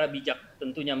secara bijak,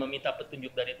 tentunya meminta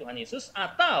petunjuk dari Tuhan Yesus,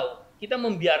 atau kita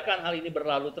membiarkan hal ini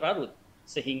berlarut-larut,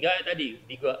 sehingga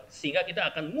kita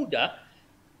akan mudah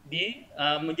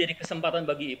menjadi kesempatan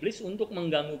bagi iblis untuk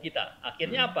mengganggu kita.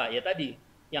 Akhirnya apa? Ya tadi,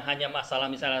 yang hanya masalah,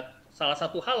 misalnya salah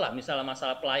satu hal lah, misalnya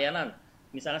masalah pelayanan,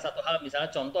 misalnya satu hal, misalnya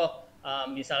contoh,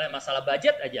 misalnya masalah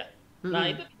budget aja. Nah,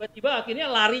 itu tiba-tiba akhirnya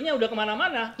larinya udah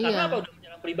kemana-mana. Karena apa? Udah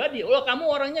menyerang pribadi. Oh, kamu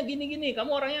orangnya gini-gini, kamu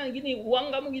orangnya gini,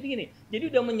 uang kamu gini-gini. Jadi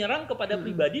udah menyerang kepada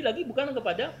pribadi lagi, bukan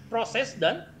kepada proses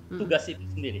dan tugas itu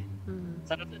sendiri.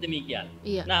 Sangat demikian.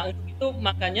 Nah, untuk itu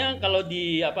makanya kalau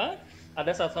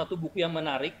ada satu buku yang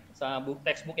menarik,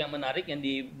 textbook yang menarik yang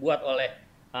dibuat oleh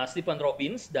Stephen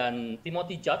Robbins dan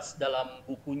Timothy Judge dalam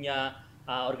bukunya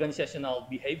Organizational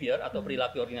Behavior atau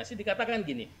perilaku organisasi, dikatakan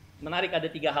gini, menarik, ada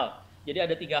 3 hal. Jadi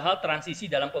ada 3 hal transisi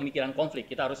dalam pemikiran konflik.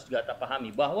 Kita harus juga pahami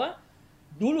bahwa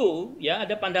dulu ya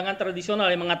ada pandangan tradisional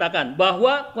yang mengatakan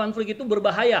bahwa konflik itu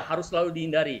berbahaya, harus selalu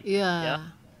dihindari.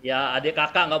 Ya adik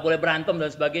kakak nggak boleh berantem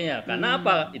dan sebagainya. Karena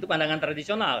apa? Itu pandangan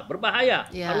tradisional, berbahaya,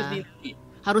 harus dihindari.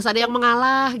 Harus ada yang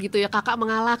mengalah gitu ya, kakak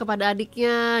mengalah kepada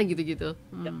adiknya gitu-gitu.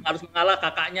 Harus mengalah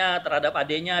kakaknya terhadap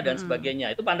adiknya dan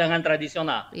sebagainya. Itu pandangan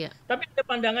tradisional. Tapi ada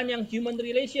pandangan yang human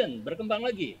relation, berkembang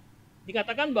lagi.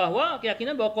 Dikatakan bahwa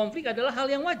keyakinan bahwa konflik adalah hal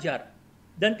yang wajar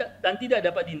dan tidak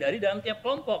dapat dihindari dalam tiap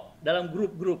kelompok, dalam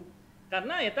grup-grup.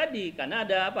 Karena karena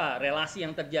ada relasi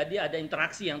yang terjadi, ada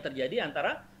interaksi yang terjadi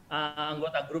antara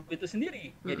anggota grup itu sendiri.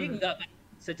 Jadi enggak akan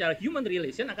secara human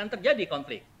relation akan terjadi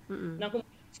konflik. Nah,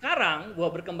 sekarang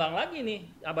berkembang lagi nih,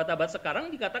 abad-abad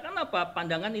sekarang dikatakan apa?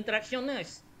 Pandangan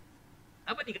interaksionis.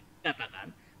 Apa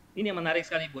dikatakan? Ini yang menarik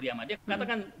sekali Bu Riama. Dia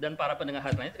katakan, dan para pendengar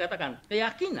harian dikatakan,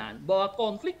 keyakinan bahwa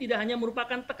konflik tidak hanya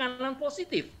merupakan tekanan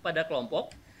positif pada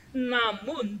kelompok,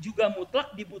 namun juga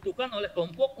mutlak dibutuhkan oleh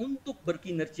kelompok untuk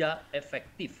berkinerja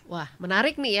efektif. Wah,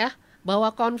 menarik nih ya, bahwa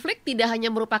konflik tidak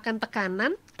hanya merupakan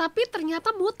tekanan, tapi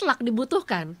ternyata mutlak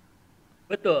dibutuhkan.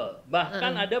 Betul.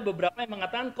 Bahkan ada beberapa yang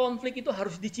mengatakan konflik itu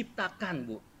harus diciptakan,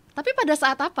 Bu. Tapi pada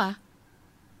saat apa?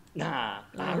 Nah,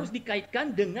 harus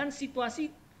dikaitkan dengan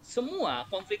situasi. Semua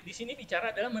konflik di sini bicara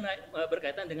adalah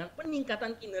berkaitan dengan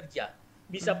peningkatan kinerja,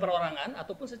 bisa perorangan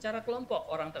ataupun secara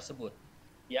kelompok orang tersebut.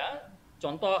 Ya,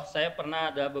 contoh saya pernah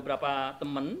ada beberapa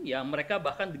teman yang mereka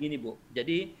bahkan begini, Bu.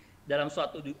 Jadi dalam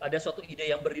ada suatu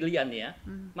ide yang brilian ya.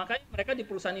 Makanya mereka di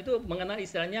perusahaan itu mengenal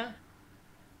istilahnya,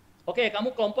 oke,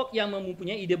 kamu kelompok yang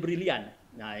mempunyai ide brilian.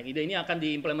 Nah, ide ini akan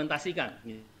diimplementasikan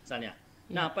misalnya.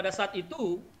 Nah, pada saat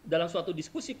itu dalam suatu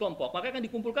diskusi kelompok, maka akan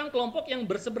dikumpulkan kelompok yang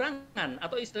berseberangan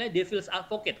atau istilahnya devil's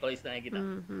advocate kalau istilahnya kita.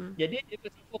 Jadi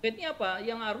devil's advocate ini apa?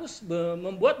 Yang harus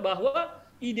membuat bahwa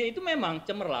ide itu memang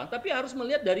cemerlang, tapi harus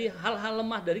melihat dari hal-hal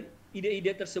lemah dari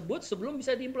ide-ide tersebut sebelum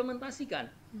bisa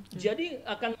diimplementasikan. Jadi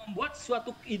akan membuat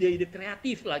suatu ide-ide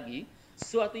kreatif lagi,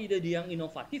 suatu ide yang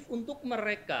inovatif untuk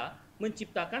mereka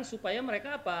menciptakan supaya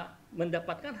mereka apa?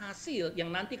 Mendapatkan hasil yang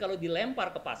nanti kalau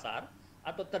dilempar ke pasar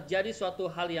atau terjadi suatu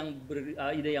hal yang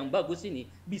ide yang bagus ini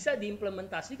bisa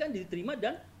diimplementasikan, diterima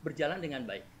dan berjalan dengan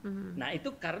baik. Nah,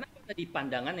 itu karena tadi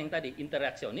pandangan yang tadi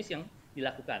interaksionis yang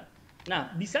dilakukan.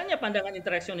 Nah, bisanya pandangan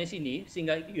interaksionis ini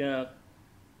sehingga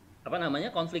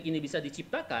konflik ini bisa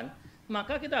diciptakan,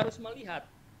 maka kita harus melihat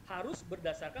harus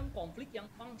berdasarkan konflik yang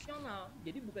fungsional.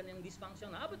 Jadi bukan yang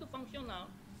disfungsional. Apa itu fungsional?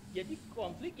 Jadi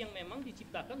konflik yang memang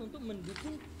diciptakan untuk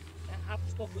mendukung yang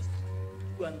harus fokus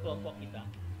tujuan kelompok kita.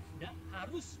 Dan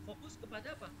harus fokus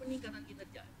kepada apa? Peningkatan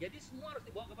kinerja. Jadi semua harus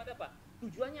dibawa kepada apa?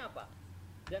 Tujuannya apa?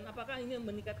 Dan apakah ini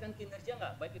meningkatkan kinerja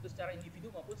nggak? Baik itu secara individu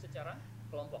maupun secara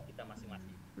kelompok kita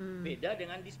masing-masing. Beda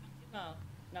dengan disfungsional.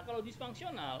 Nah, kalau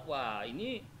disfungsional, wah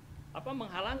ini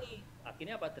menghalangi.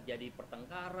 Akhirnya apa? Terjadi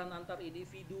pertengkaran antar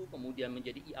individu, kemudian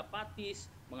menjadi apatis,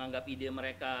 menganggap ide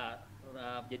mereka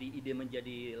jadi ide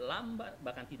menjadi lambat,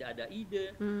 bahkan tidak ada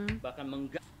ide, bahkan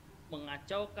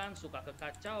mengacaukan, suka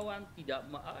kekacauan,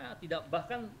 tidak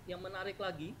bahkan yang menarik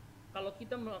lagi, kalau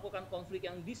kita melakukan konflik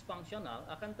yang disfungsional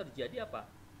akan terjadi apa?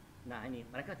 Nah, ini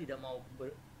mereka tidak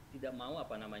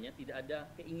ada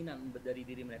keinginan dari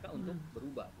diri mereka untuk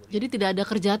berubah. Jadi tidak ada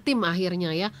kerja tim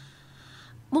akhirnya ya.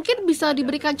 Mungkin bisa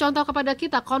diberikan contoh kepada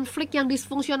kita, konflik yang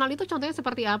disfungsional itu contohnya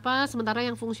seperti apa, sementara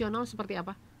yang fungsional seperti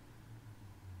apa?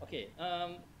 Oke,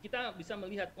 kita bisa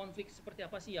melihat konflik seperti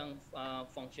apa sih yang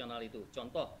fungsional itu.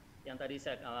 Contoh yang tadi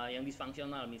yang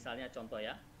disfungsional misalnya contoh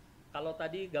ya. Kalau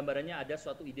tadi gambarannya ada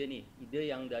suatu ide nih, ide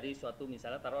yang dari suatu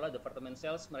misalnya taruhlah departemen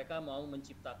sales mereka mau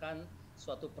menciptakan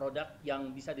suatu produk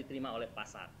yang bisa diterima oleh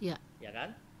pasar, ya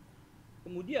kan?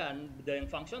 Kemudian yang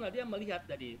fungsional dia melihat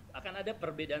tadi akan ada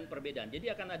perbedaan-perbedaan. Jadi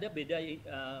akan ada beda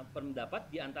pendapat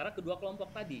di antara kedua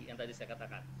kelompok tadi yang tadi saya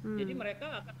katakan. Jadi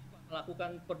mereka akan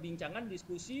melakukan perbincangan,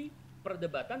 diskusi,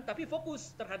 perdebatan, tapi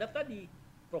fokus terhadap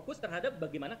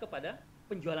bagaimana kepada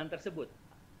penjualan tersebut,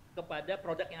 kepada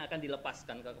produk yang akan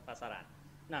dilepaskan ke pasaran.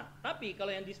 Nah, tapi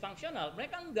kalau yang disfungsional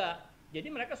mereka enggak. Jadi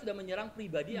mereka sudah menyerang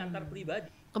pribadi antar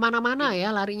pribadi. Kemana-mana ya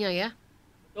larinya ya.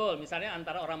 Betul, misalnya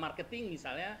antara orang marketing,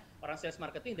 misalnya orang sales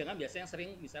marketing dengan biasanya yang sering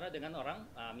misalnya dengan orang,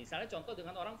 misalnya contoh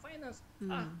dengan orang finance.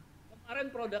 Kemarin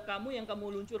produk kamu yang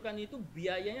kamu luncurkan itu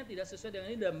biayanya tidak sesuai dengan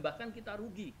ini dan bahkan kita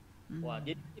rugi. Wah,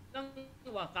 jadi bilang,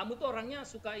 wah kamu tuh orangnya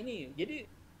suka ini. Jadi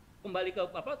kembali ke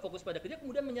fokus pada kerja,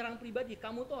 kemudian menyerang pribadi.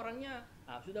 Kamu tuh orangnya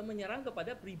sudah menyerang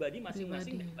kepada pribadi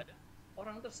masing-masing daripada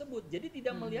orang tersebut. Jadi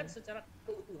tidak melihat secara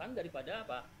keutuhan daripada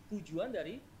tujuan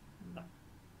dari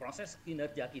proses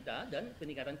kinerja kita dan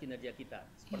peningkatan kinerja kita.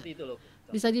 Seperti itu loh.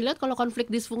 Bisa dilihat kalau konflik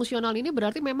disfungsional ini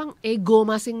berarti memang ego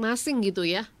masing-masing gitu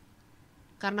ya.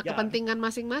 Karena kepentingan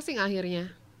masing-masing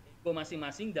akhirnya. Ego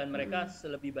masing-masing dan mereka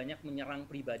lebih banyak menyerang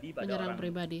pribadi pada orang.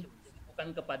 Pribadi. Bukan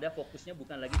kepada fokusnya,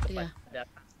 bukan lagi kepada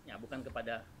tasnya, bukan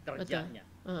kepada kerjanya.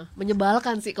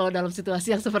 Menyebalkan sih kalau dalam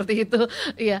situasi yang seperti itu.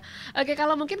 Iya. Oke,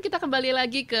 kalau mungkin kita kembali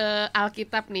lagi ke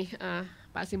Alkitab nih.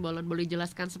 Pak Simbolon, boleh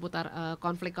jelaskan seputar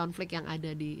konflik-konflik yang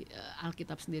ada di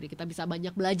Alkitab sendiri. Kita bisa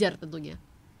banyak belajar tentunya.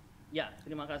 Ya,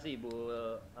 terima kasih Bu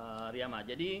Riyama.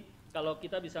 Jadi kalau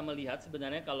kita bisa melihat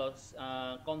sebenarnya kalau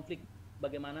konflik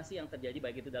bagaimana sih yang terjadi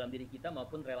baik itu dalam diri kita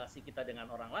maupun relasi kita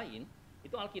dengan orang lain,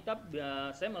 itu Alkitab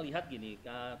saya melihat gini,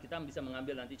 kita bisa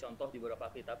mengambil nanti contoh di beberapa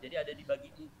kitab. Jadi ada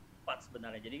dibagi 4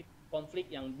 sebenarnya. Jadi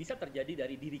konflik yang bisa terjadi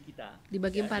dari diri kita.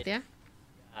 Dibagi 4 ya?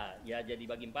 Ya, jadi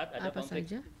bagi 4 ada apa konflik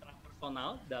saja?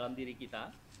 Personal dalam diri kita,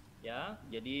 ya.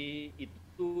 Jadi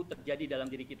itu terjadi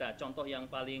dalam diri kita. Contoh yang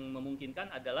paling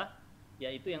memungkinkan adalah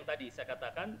yaitu yang tadi saya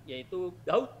katakan, yaitu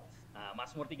Daud.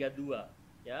 Mazmur 32,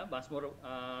 ya. Mazmur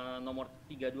nomor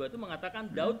 32 itu mengatakan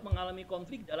Daud mengalami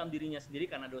konflik dalam dirinya sendiri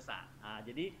karena dosa.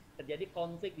 Jadi terjadi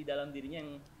konflik di dalam dirinya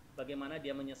yang bagaimana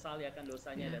dia menyesali akan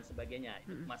dosanya dan sebagainya.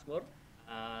 Itu Mazmur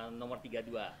nomor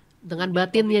 32. Dengan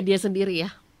batinnya dia sendiri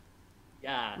ya.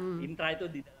 Ya, intra itu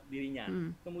di dalam dirinya.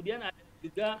 Kemudian ada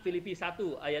juga Filipi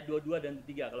 1 ayat 22 dan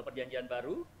 3. Kalau perjanjian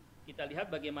baru, kita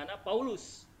lihat bagaimana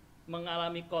Paulus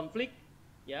mengalami konflik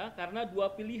ya karena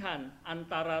dua pilihan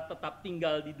antara tetap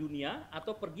tinggal di dunia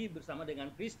atau pergi bersama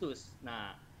dengan Kristus.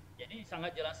 Nah, jadi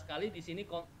sangat jelas sekali di sini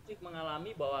konflik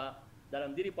mengalami bahwa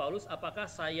dalam diri Paulus apakah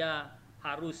saya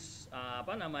harus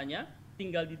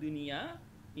tinggal di dunia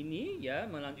ini ya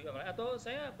melanjutkan atau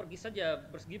saya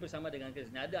pergi bersama dengan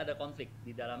Kristus. Ada konflik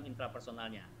di dalam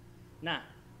intrapersonalnya. Nah,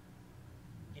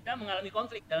 kita mengalami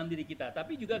konflik dalam diri kita,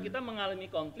 tapi juga kita mengalami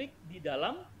konflik di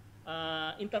dalam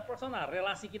interpersonal,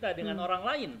 relasi kita dengan orang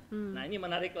lain. Nah, ini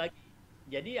menarik lagi.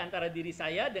 Jadi antara diri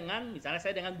saya dengan, misalnya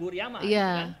saya dengan Bu Riyama, gitu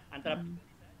kan, antara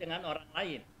pribadi saya dengan orang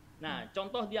lain. Nah,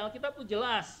 contoh di Alkitab tuh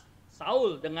jelas,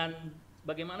 Saul dengan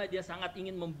bagaimana dia sangat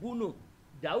ingin membunuh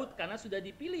Daud karena sudah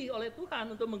dipilih oleh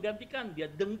Tuhan untuk menggantikan,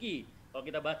 dia dengki. Kalau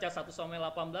kita baca 1 Samuel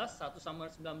 18, 1 Samuel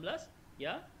 19,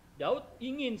 ya, Daud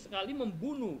ingin sekali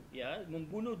membunuh, ya,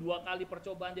 membunuh 2 kali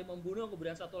percobaan dia membunuh,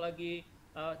 kemudian satu lagi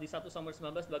di 1 Samuel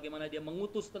 19 bagaimana dia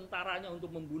mengutus tentaranya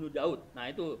untuk membunuh Daud.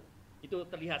 Nah, itu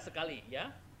terlihat sekali, ya.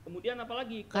 Kemudian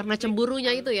apalagi karena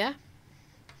cemburunya itu ya.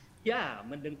 Ya,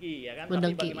 mendengki, ya kan. Tapi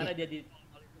Mendengki, bagaimana ya. dia ditolong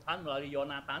oleh Tuhan melalui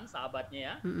Yonatan, sahabatnya,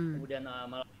 ya. Kemudian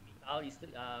melalui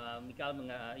Mikal,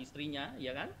 istrinya,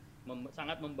 ya kan,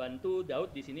 sangat membantu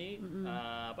Daud di sini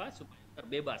supaya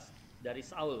terbebas dari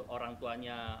Saul, orang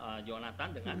tuanya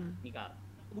Yonatan dengan Mikal.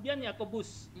 Kemudian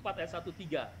Yakobus 4 ayat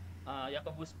 1-3,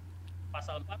 Yakobus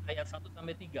pasal 4 ayat 1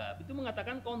 sampai 3 itu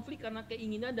mengatakan konflik karena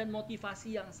keinginan dan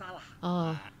motivasi yang salah.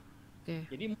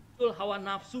 Jadi muncul hawa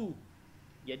nafsu.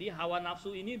 Jadi hawa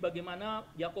nafsu ini bagaimana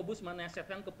Yakobus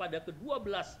menasihatkan kepada ke-12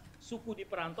 suku di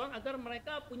perantauan agar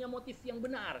mereka punya motif yang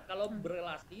benar kalau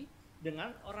berelasi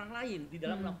dengan orang lain di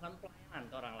dalam melakukan pelayanan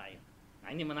ke orang lain. Nah,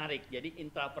 ini menarik. Jadi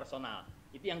intrapersonal.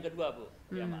 Itu yang kedua, Bu.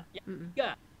 Yang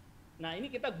ketiga, nah ini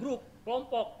kita grup,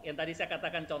 kelompok yang tadi saya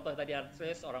katakan contoh tadi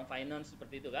artis, orang finance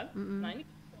seperti itu kan. Nah, ini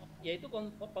yaitu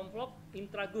konflik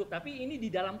intragroup, tapi ini di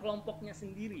dalam kelompoknya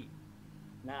sendiri.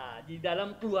 Nah, di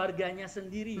dalam keluarganya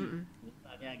sendiri,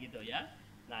 misalnya gitu ya.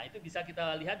 Nah, itu bisa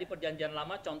kita lihat di Perjanjian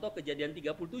Lama, contoh Kejadian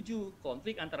 37,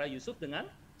 konflik antara Yusuf dengan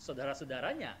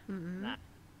saudara-saudaranya. Nah,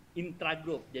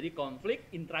 intragroup, jadi konflik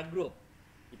intragroup.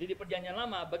 Itu di Perjanjian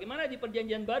Lama. Bagaimana di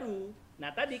Perjanjian Baru? Nah,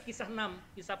 tadi kisah 6,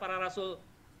 kisah para rasul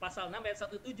pasal 6 ayat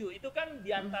 1-7 itu kan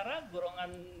diantara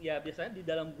golongan, ya biasanya di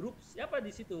dalam grup siapa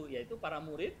di situ, yaitu para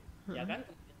murid, ya kan,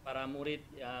 para murid,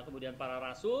 ya, kemudian para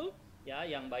rasul, ya,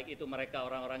 yang baik itu mereka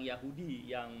orang-orang Yahudi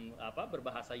yang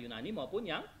berbahasa Yunani maupun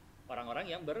yang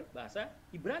orang-orang yang berbahasa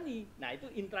Ibrani. Nah, itu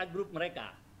intragroup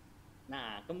mereka.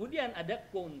 Nah, kemudian ada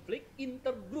konflik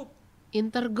intergroup.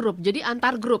 Intergroup, jadi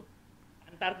antar grup.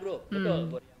 Antar grup, betul,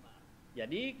 Bu Riyama.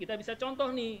 Jadi kita bisa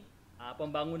contoh nih.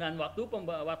 Pembangunan waktu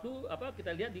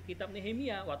kita lihat di kitab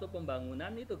Nehemia, waktu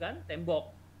pembangunan itu kan tembok,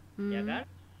 ya kan,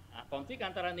 konflik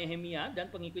antara Nehemia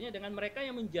dan pengikutnya dengan mereka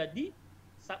yang menjadi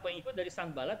pengikut dari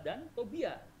Sanbalat dan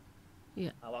Tobia.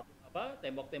 Waktu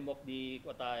tembok-tembok di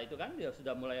kota itu kan dia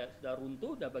sudah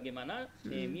runtuh, dan bagaimana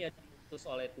Nehemia diutus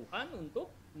oleh Tuhan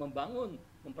untuk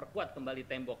memperkuat kembali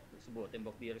tembok tersebut,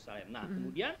 tembok di Yerusalem. Nah,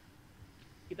 kemudian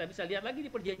kita bisa lihat lagi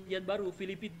di Perjanjian Baru,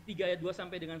 Filipi 3 ayat 2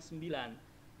 sampai dengan 9.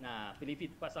 Nah, Filipi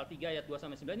pasal 3 ayat 2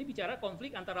 sampai 9 ini bicara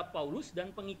konflik antara Paulus dan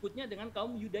pengikutnya dengan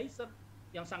kaum Yudaiser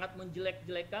yang sangat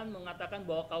menjelek-jelekan, mengatakan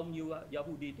bahwa kaum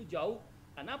Yahudi itu jauh.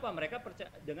 Kenapa? Mereka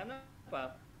percaya dengan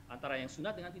apa? Antara yang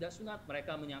sunat dengan tidak sunat.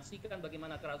 Mereka menyaksikan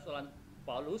bagaimana kerasulan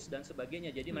Paulus dan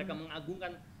sebagainya. Jadi mereka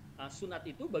mengagungkan sunat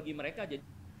itu bagi mereka.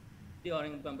 Jadi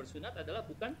orang yang bukan bersunat adalah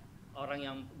bukan orang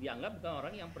yang dianggap, bukan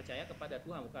orang yang percaya kepada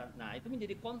Tuhan, bukan. Nah, itu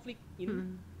menjadi konflik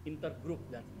intergroup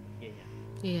dan sebagainya.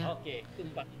 Oke, itu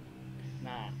 4.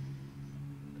 Nah,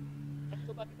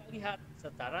 coba kita lihat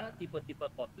secara tipe-tipe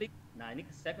konflik. Nah, ini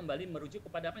saya kembali merujuk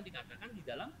kepada apa yang dikatakan di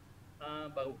dalam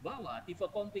bahwa tipe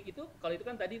konflik itu, kalau itu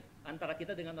kan tadi antara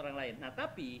kita dengan orang lain. Nah,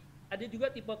 tapi ada juga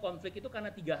tipe konflik itu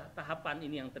karena 3 tahapan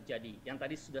ini yang terjadi, yang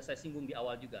tadi sudah saya singgung di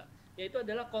awal juga, yaitu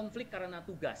adalah konflik karena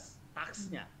tugas,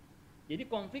 tasknya. Jadi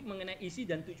konflik mengenai isi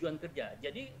dan tujuan kerja.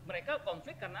 Jadi mereka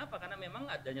konflik karena apa? Karena memang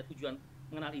adanya tujuan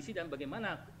mengenal isi dan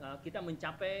bagaimana kita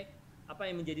mencapai apa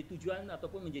yang menjadi tujuan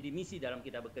ataupun menjadi misi dalam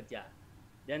kita bekerja.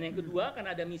 Dan yang kedua,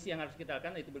 karena ada misi yang harus kita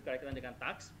lakukan, yaitu berkaitan dengan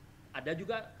task. Ada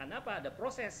juga karena apa? Ada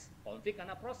proses. Konflik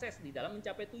karena proses di dalam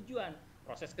mencapai tujuan,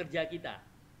 proses kerja kita.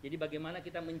 Jadi bagaimana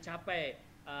kita mencapai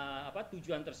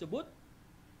tujuan tersebut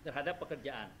terhadap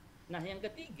pekerjaan. Nah, yang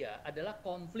ketiga adalah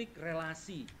konflik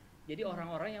relasi. Jadi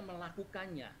orang-orang yang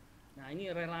melakukannya. Nah,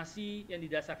 ini relasi yang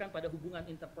didasarkan pada hubungan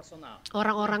interpersonal.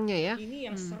 Orang-orangnya ya.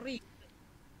 Ini yang sering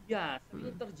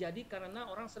terjadi karena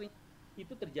orang sering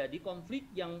itu terjadi konflik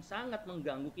yang sangat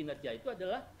mengganggu kinerja. Itu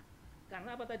adalah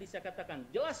karena apa tadi saya katakan,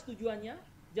 jelas tujuannya,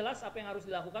 jelas apa yang harus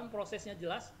dilakukan, prosesnya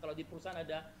jelas. Kalau di perusahaan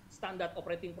ada standar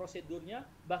operating prosedurnya,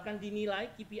 bahkan dinilai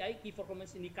KPI, Key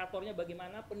Performance Indicatornya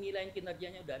bagaimana, penilaian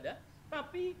kinerjanya udah ada.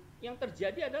 Tapi yang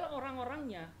terjadi adalah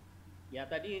orang-orangnya. Ya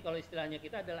tadi kalau istilahnya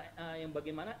kita adalah yang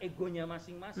bagaimana egonya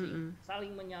masing-masing,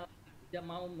 saling menyalahkan, tidak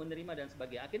mau menerima dan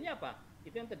sebagainya. Akhirnya apa?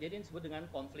 Itu yang terjadi yang disebut dengan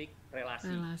konflik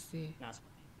relasi. Nah,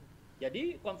 seperti itu.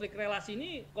 Jadi konflik relasi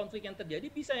ini, konflik yang terjadi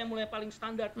bisa yang mulai paling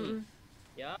standar nih,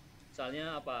 ya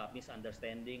misalnya apa,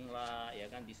 misunderstanding lah, ya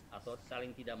kan, atau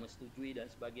saling tidak menyetujui dan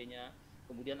sebagainya.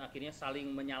 Kemudian akhirnya saling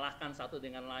menyalahkan satu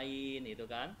dengan lain, itu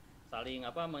kan, saling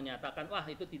apa, menyatakan wah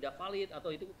itu tidak valid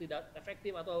atau itu tidak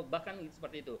efektif atau bahkan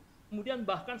seperti itu. Kemudian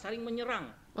bahkan saling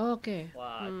menyerang, Oke.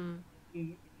 wah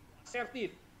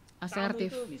asertif. Kamu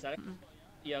itu Asertif. misalnya,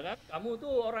 ya kan, kamu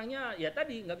tuh orangnya ya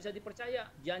tadi nggak bisa dipercaya.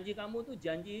 Janji kamu tuh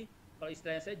janji, kalau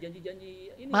istilahnya saya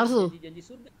janji-janji ini, Palsu. janji-janji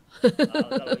surga.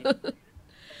 Kalau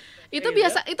Itu gitu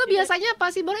ya, itu itu biasanya Pak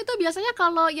Simbol, itu biasanya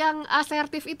kalau yang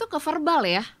asertif itu ke verbal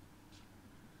ya?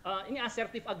 ini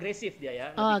asertif agresif dia ya,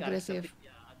 Oh, lebih ke asertif agresif.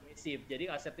 ya, agresif. Jadi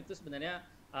asertif itu sebenarnya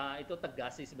itu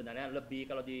tegas sih sebenarnya, lebih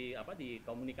kalau di apa, di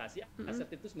komunikasi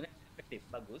asertif itu sebenarnya efektif,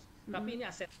 bagus. Tapi ini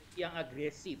asertif yang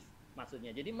agresif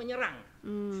maksudnya. Jadi menyerang,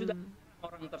 sudah menyerang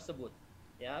orang tersebut.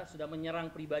 Ya, sudah menyerang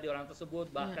pribadi orang tersebut,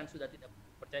 bahkan sudah tidak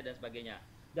percaya dan sebagainya.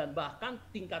 Dan bahkan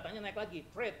tingkatannya naik lagi,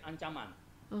 threat, ancaman.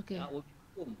 Oke. Ya,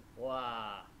 ultimatum.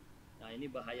 Wah. Nah, ini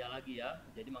bahaya lagi ya.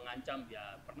 Jadi mengancam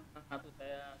ya. Pernah tuh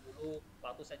saya dulu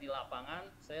waktu saya di lapangan,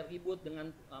 saya ribut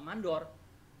dengan mandor.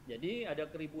 Jadi ada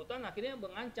keributan, akhirnya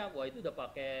mengancam. Wah, itu udah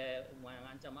pakai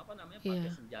mengancam apa namanya?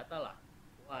 Pakai senjata lah.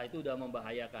 Wah, itu udah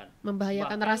membahayakan.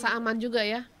 Membahayakan Bahkan rasa aman juga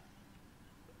ya.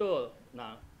 betul.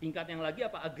 Nah, tingkat yang lagi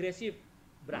apa? Agresif,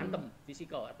 berantem,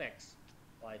 physical attacks.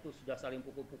 Wah, itu sudah saling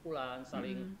pukul-pukulan,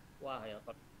 saling wah ya.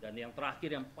 Dan yang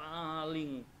terakhir yang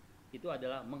paling itu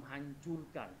adalah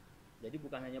menghancurkan. Jadi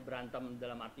bukan hanya berantem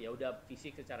dalam arti ya udah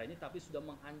fisik secara ini, tapi sudah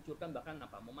menghancurkan, bahkan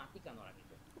apa, mematikan orang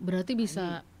itu. Berarti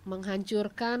bisa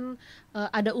menghancurkan,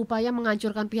 ada upaya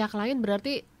menghancurkan pihak lain,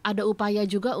 berarti ada upaya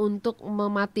juga untuk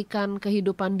mematikan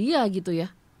kehidupan dia gitu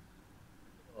ya.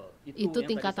 Oh, Itu yang tadi saya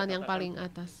tingkatan yang katakan, paling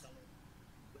atas.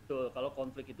 betul, kalau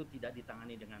konflik itu tidak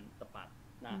ditangani dengan tepat.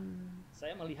 Nah,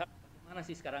 saya melihat bagaimana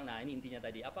sih sekarang, nah ini intinya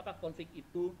tadi, apakah konflik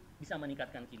itu bisa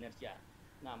meningkatkan kinerja?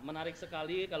 Nah, menarik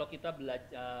sekali kalau kita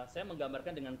belajar, saya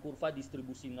menggambarkan dengan kurva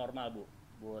distribusi normal,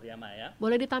 Bu Riama ya.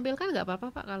 Boleh ditampilkan nggak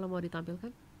apa-apa Pak kalau mau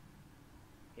ditampilkan?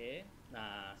 Oke,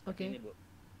 nah seperti ini Bu.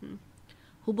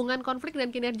 Hubungan konflik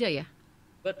dan kinerja ya?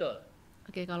 Betul.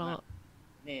 Oke, kalau Nah,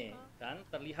 nih kan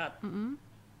terlihat.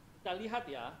 Kita lihat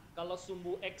ya, kalau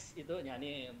sumbu X itu, ya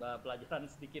ini pelajaran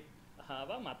sedikit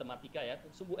apa, matematika ya.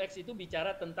 Sumbu X itu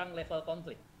bicara tentang level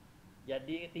konflik.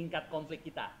 Jadi tingkat konflik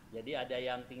kita. Jadi ada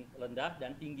yang rendah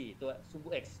dan tinggi, itu sumbu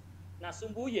X. Nah,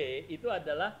 sumbu Y itu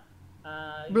adalah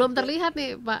belum terlihat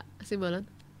nih Pak Simbolon.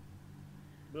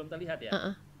 Belum terlihat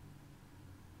ya?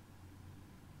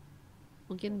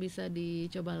 Mungkin bisa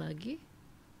dicoba lagi.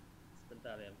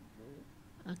 Sebentar ya, Bu.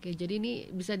 Oke, jadi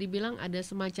ini bisa dibilang ada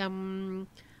semacam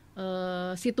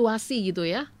situasi gitu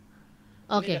ya.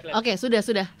 Oke,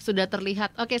 sudah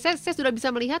terlihat. Oke, saya sudah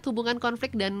bisa melihat hubungan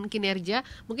konflik dan kinerja.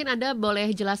 Mungkin Anda boleh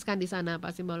jelaskan di sana,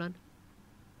 Pak Simbolon.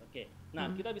 Oke,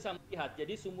 nah kita bisa melihat.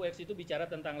 Jadi sumbu X itu bicara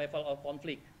tentang level of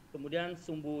konflik. Kemudian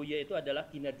sumbu Y itu adalah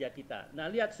kinerja kita.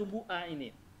 Nah, lihat sumbu A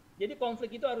ini. Jadi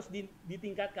konflik itu harus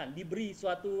ditingkatkan, diberi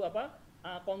suatu apa?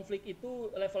 Konflik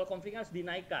itu, level konfliknya harus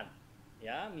dinaikkan.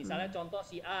 Ya, misalnya contoh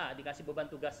si A dikasih beban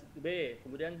tugas B,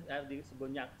 kemudian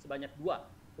sebanyak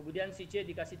 2. Kemudian si C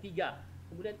dikasih 3.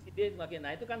 Kemudian si D semakin,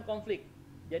 nah itu kan konflik.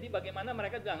 Jadi bagaimana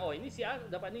mereka bilang, oh ini si A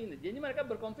dapat ini. Jadi mereka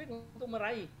berkonflik untuk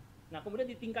meraih. Nah kemudian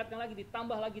ditingkatkan lagi,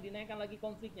 ditambah lagi, dinaikkan lagi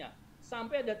konfliknya.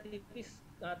 Sampai ada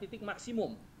titik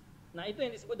maksimum. Nah itu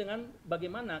yang disebut dengan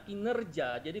bagaimana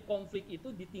kinerja. Jadi konflik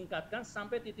itu ditingkatkan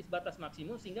sampai titik batas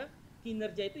maksimum, sehingga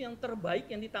kinerja itu yang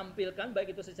terbaik yang ditampilkan,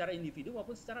 baik itu secara individu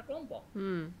maupun secara kelompok.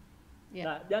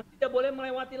 Nah, dan tidak boleh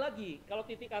melewati lagi. Kalau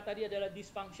titik A tadi adalah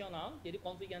disfungsional, jadi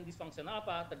konflik yang disfungsional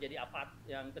apa?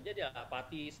 Yang terjadi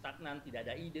apati, stagnan, tidak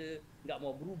ada ide, nggak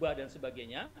mau berubah dan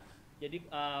sebagainya. Jadi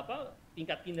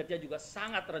tingkat kinerja juga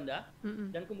sangat rendah.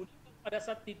 Dan kemudian pada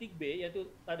saat titik B, yaitu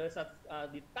pada saat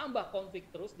ditambah konflik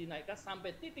terus dinaikkan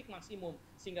sampai titik maksimum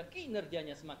sehingga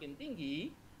kinerjanya semakin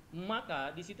tinggi,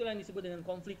 maka disitulah yang disebut dengan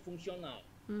konflik fungsional.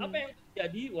 Apa yang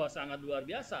terjadi? Wah, sangat luar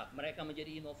biasa. Mereka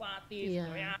menjadi inovatif,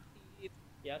 kreatif.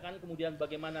 Ya kan, kemudian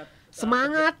bagaimana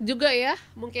semangat juga ya,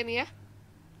 mungkin ya.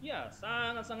 Ya,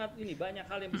 sangat-sangat ini banyak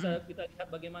hal yang bisa kita lihat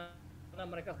bagaimana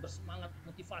mereka bersemangat,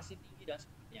 motivasi tinggi dan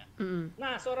sebagainya.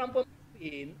 Nah, seorang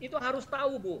pemimpin itu harus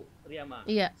tahu, Bu Riama,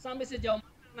 sampai sejauh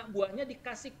mana anak buahnya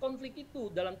dikasih konflik itu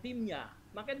dalam timnya.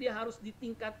 Maka dia harus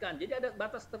ditingkatkan. Jadi ada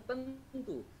batas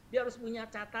tertentu. Dia harus punya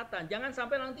catatan. Jangan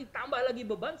sampai nanti tambah lagi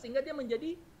beban sehingga dia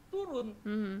menjadi turun.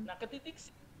 Nah, ke titik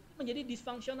menjadi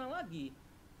disfungsional lagi.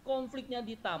 Konfliknya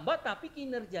ditambah tapi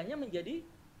kinerjanya menjadi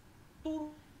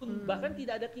turun, bahkan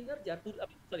tidak ada kinerja,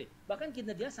 bahkan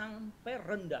kinerja sampai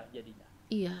rendah jadinya.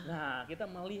 Iya. Nah, kita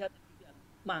melihat,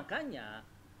 makanya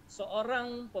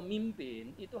seorang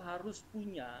pemimpin itu harus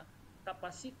punya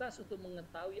kapasitas untuk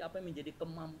mengetahui apa yang menjadi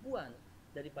kemampuan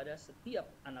daripada setiap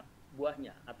anak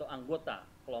buahnya atau anggota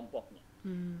kelompoknya.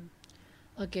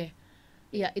 Oke.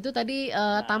 Ya, itu tadi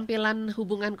Nah, tampilan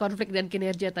hubungan konflik dan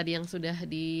kinerja tadi yang sudah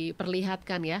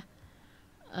diperlihatkan ya.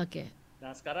 Oke.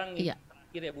 nah sekarang ini Iya.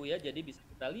 terakhir ya Bu ya, jadi bisa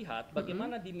kita lihat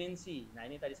bagaimana dimensi. Nah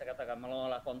ini tadi saya katakan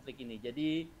mengelola konflik ini.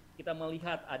 Jadi kita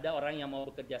melihat ada orang yang mau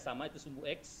bekerja sama itu sumbu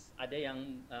X, ada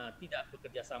yang tidak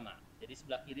bekerja sama. Jadi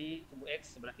sebelah kiri sumbu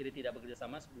X, sebelah kiri tidak bekerja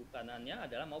sama, sumbu kanannya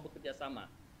adalah mau bekerja sama.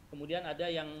 Kemudian ada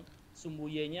yang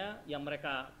sumbu Y-nya yang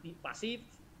mereka pasif,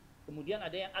 kemudian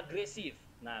ada yang agresif.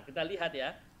 Nah, kita lihat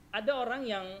ya, ada orang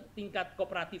yang tingkat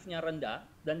kooperatifnya rendah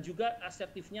dan juga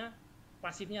asertifnya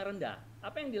pasifnya rendah.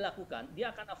 Apa yang dilakukan?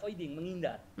 Dia akan avoiding,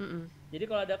 menghindar. Jadi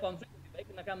kalau ada konflik lebih baik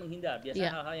mereka menghindar.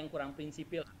 Biasanya hal-hal yang kurang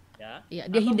prinsipil ya. Iya,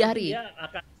 dia Atau hindari. dia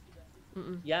akan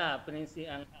ya prinsip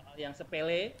hal yang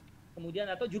sepele. Kemudian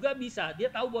atau juga bisa dia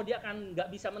tahu bahwa dia akan nggak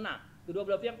bisa menang. Kedua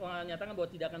belah pihak menyatakan bahwa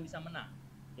tidak akan bisa menang.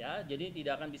 Ya, jadi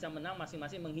tidak akan bisa menang,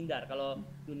 masing-masing menghindar. Kalau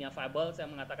dunia fable saya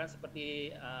mengatakan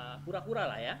seperti kura-kura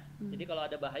lah ya. Jadi kalau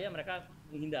ada bahaya mereka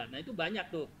menghindar. Nah itu banyak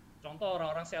tuh contoh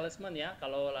orang-orang salesman ya,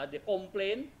 kalau ada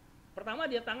komplain pertama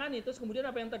dia tangani, terus kemudian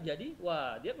apa yang terjadi?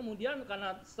 Wah, dia kemudian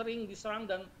karena sering diserang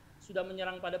dan sudah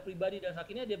menyerang pada pribadi dan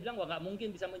akhirnya dia bilang wah nggak mungkin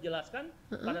bisa menjelaskan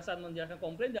pada saat menjelaskan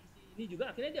komplain, dan ini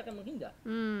juga akhirnya dia akan menghindar.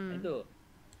 Nah, itu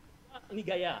ini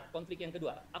gaya konflik yang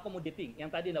kedua, accommodating, yang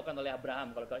tadi dilakukan oleh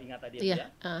Abraham kalau kau ingat tadi ya.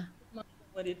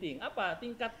 Accommodating, apa?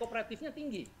 Tingkat kooperatifnya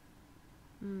tinggi.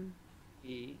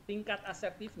 Tingkat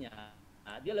asertifnya,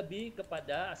 dia lebih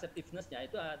kepada assertiveness-nya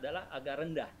itu adalah agak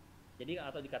rendah. Jadi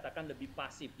atau dikatakan lebih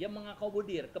pasif. Dia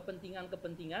mengakomodir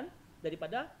kepentingan-kepentingan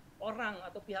daripada orang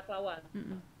atau pihak lawan.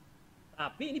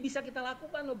 Tapi ini bisa kita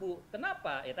lakukan loh Bu.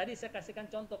 Kenapa? Ya tadi saya kasihkan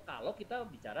contoh, kalau kita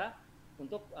bicara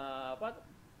untuk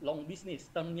long business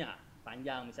termnya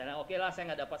panjang, misalnya oke lah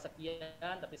saya nggak dapat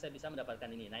sekian tapi saya bisa mendapatkan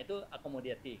ini. Nah itu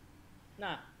accommodating.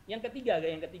 Nah yang ketiga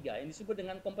yang disebut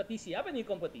dengan kompetisi. Apa nih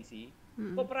kompetisi?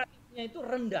 Kooperatifnya itu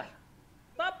rendah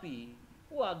tapi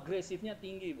agresifnya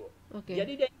tinggi Bu.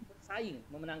 Jadi dia bersaing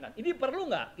memenangkan. Ini perlu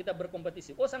nggak kita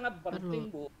berkompetisi? Sangat penting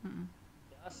Bu.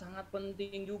 Ya, sangat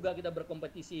penting juga kita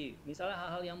berkompetisi. Misalnya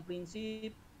hal-hal yang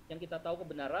prinsip yang kita tahu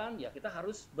kebenaran, ya kita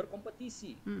harus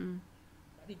berkompetisi.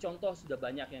 Tadi contoh sudah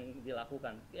banyak yang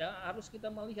dilakukan. Ya harus kita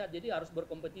melihat, jadi harus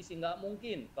berkompetisi. Nggak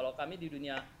mungkin kalau kami di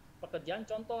dunia pekerjaan,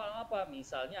 contoh apa?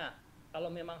 Misalnya kalau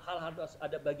memang hal harus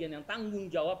ada bagian yang tanggung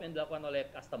jawab yang dilakukan oleh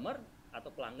customer atau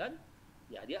pelanggan,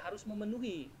 ya dia harus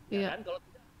memenuhi. Ya kan? Kalau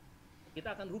tidak, kita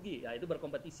akan rugi. Ya itu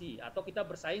berkompetisi. Atau kita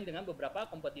bersaing dengan beberapa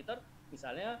kompetitor,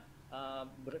 misalnya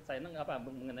bersaing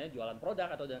mengenai jualan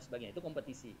produk atau dan sebagainya. Itu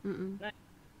kompetisi. Nah,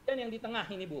 dan yang di tengah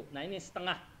ini Bu. Nah ini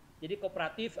setengah. Jadi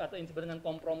kooperatif atau yang disebut dengan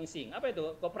compromising. Apa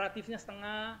itu? Kooperatifnya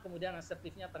setengah, kemudian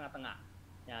asertifnya tengah-tengah.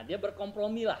 Nah, dia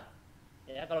berkompromi lah.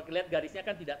 Ya, kalau lihat garisnya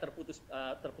kan tidak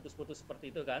terputus-putus seperti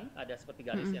itu kan, ada seperti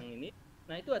garis yang ini.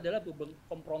 Nah, itu adalah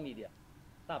kompromi dia.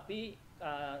 Tapi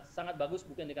sangat bagus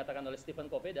buku yang dikatakan oleh Stephen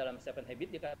Covey dalam Seven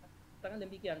Habits, dikatakan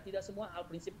demikian, tidak semua hal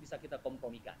prinsip bisa kita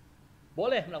kompromikan.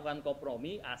 Boleh melakukan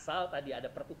kompromi asal tadi ada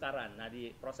pertukaran. Nah,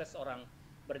 di proses orang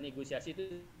bernegosiasi itu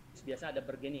biasa ada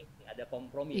bargaining, ada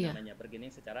kompromi namanya, bargaining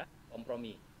secara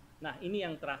kompromi. Nah, ini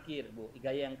yang terakhir, Bu,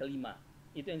 gaya yang kelima.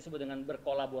 Itu yang disebut dengan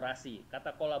berkolaborasi.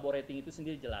 Kata collaborating itu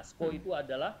sendiri jelas. Co itu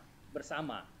adalah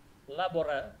bersama.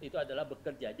 Labora itu adalah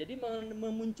bekerja. Jadi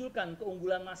memunculkan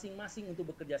keunggulan masing-masing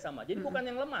untuk bekerja sama. Jadi bukan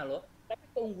yang lemah loh, tapi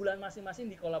keunggulan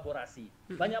masing-masing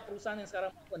dikollaborasi. Banyak perusahaan yang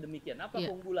sekarang melakukan demikian. Apa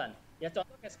keunggulan? Ya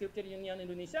contoh kayak Kinerja Union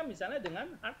Indonesia misalnya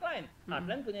dengan Hardline.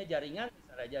 Hardline punya jaringan,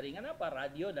 misalnya jaringan apa?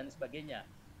 Radio dan sebagainya.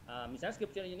 Misalnya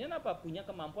Kinerja Union apa? Punya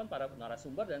kemampuan para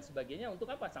narasumber dan sebagainya untuk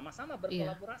apa? Sama-sama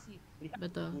berkolaborasi. Lihat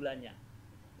keunggulannya.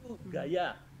 Itu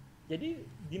gaya. Jadi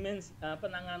dimensi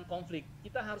penanganan konflik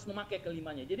kita harus memakai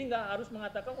kelimanya. Jadi nggak harus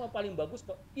mengatakan paling bagus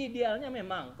kok. Idealnya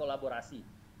memang kolaborasi.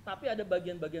 Tapi ada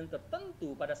bagian-bagian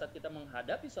tertentu pada saat kita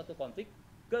menghadapi suatu konflik,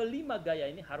 kelima gaya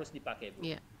ini harus dipakai,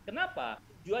 Bu. Kenapa?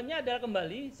 Tujuannya adalah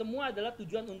kembali semua adalah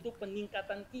tujuan untuk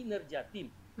peningkatan kinerja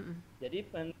tim. Jadi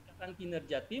peningkatan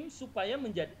kinerja tim supaya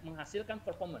menghasilkan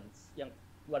performance yang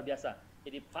luar biasa.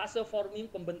 Jadi fase forming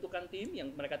pembentukan tim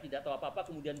yang mereka tidak tahu apa-apa,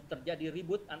 kemudian terjadi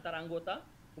ribut antar anggota,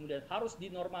 kemudian harus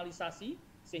dinormalisasi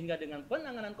sehingga dengan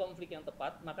penanganan konflik yang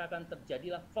tepat maka akan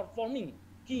terjadilah performing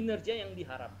kinerja yang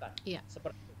diharapkan.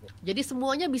 Seperti itu. Jadi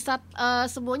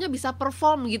semuanya bisa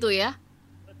perform gitu ya?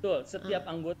 Betul, setiap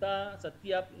anggota,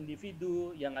 setiap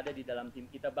individu yang ada di dalam tim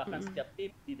kita, bahkan setiap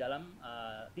tim di dalam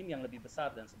tim yang lebih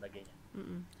besar dan sebagainya.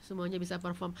 Semuanya bisa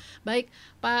perform. Baik,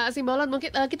 Pak Simbolon,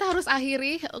 mungkin kita harus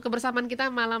akhiri kebersamaan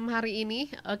kita malam hari ini.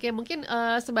 Oke, mungkin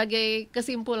sebagai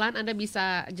kesimpulan Anda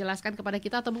bisa jelaskan kepada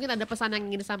kita atau mungkin ada pesan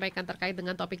yang ingin disampaikan terkait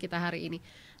dengan topik kita hari ini.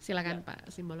 Silakan Pak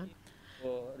Simbolon.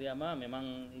 Riama,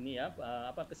 memang ini ya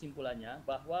apa kesimpulannya,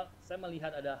 bahwa saya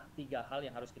melihat ada 3 hal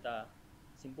yang harus kita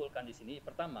simpulkan di sini.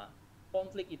 Pertama,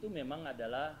 konflik itu memang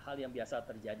adalah hal yang biasa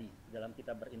terjadi dalam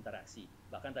kita berinteraksi.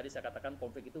 Bahkan tadi saya katakan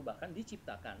konflik itu bahkan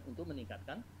diciptakan untuk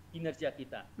meningkatkan kinerja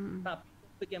kita. Tapi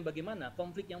konflik yang bagaimana?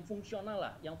 Konflik yang fungsional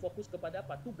lah, yang fokus kepada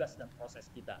apa? Tugas dan proses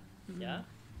kita. Ya,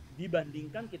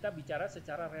 dibandingkan kita bicara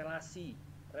secara relasi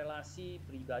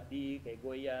pribadi,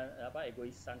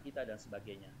 egoisan kita dan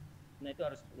sebagainya. Nah, itu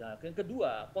harus. Yang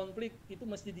kedua, konflik itu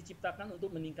mesti diciptakan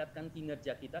untuk meningkatkan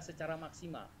kinerja kita secara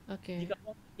maksimal. Jika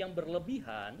konflik yang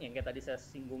berlebihan, yang kayak tadi saya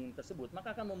singgung tersebut,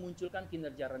 maka akan memunculkan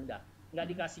kinerja rendah. Nggak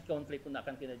dikasih konflik pun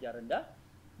akan kinerja rendah,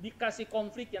 dikasih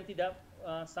konflik yang tidak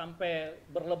sampai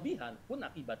berlebihan pun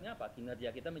akibatnya apa?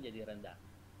 Kinerja kita menjadi rendah.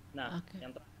 Nah,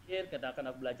 yang terakhir kita akan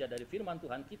belajar dari firman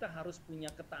Tuhan, kita harus punya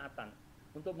ketaatan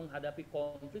untuk menghadapi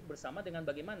konflik bersama dengan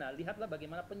bagaimana, lihatlah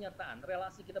bagaimana penyertaan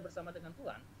relasi kita bersama dengan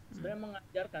Tuhan sebenarnya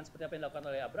mengajarkan seperti apa yang dilakukan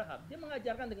oleh Abraham. Dia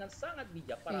mengajarkan dengan sangat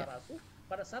bijak para rasul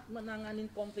pada saat menangani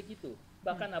konflik itu.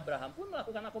 Bahkan Abraham pun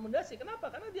melakukan akomodasi.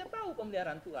 Kenapa? Karena dia tahu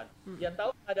pemeliharaan Tuhan. Dia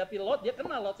tahu menghadapi Lot, dia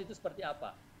kenal Lot itu seperti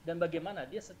apa dan bagaimana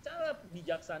dia secara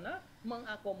bijaksana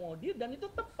mengakomodir dan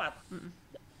itu tepat.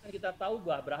 Dan kita tahu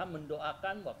bahwa Abraham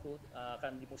mendoakan waktu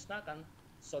akan dimusnahkan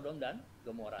Sodom dan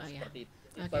Gomora seperti itu.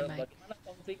 Bagaimana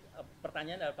konflik?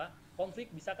 Pertanyaannya apa? Konflik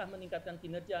bisakah meningkatkan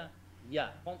kinerja?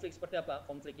 Ya. Konflik seperti apa?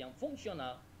 Konflik yang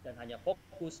fungsional dan hanya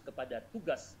fokus kepada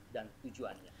tugas dan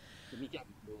tujuannya. Demikian.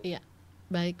 Iya.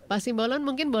 Baik, Pak Simbolon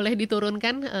mungkin boleh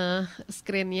diturunkan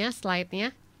screen-nya,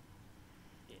 slide-nya.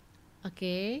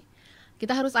 Oke.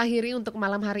 Kita harus akhiri untuk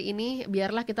malam hari ini.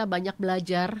 Biarlah kita banyak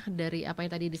belajar dari apa yang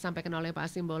tadi disampaikan oleh Pak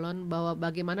Simbolon, bahwa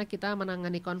bagaimana kita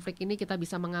menangani konflik ini, kita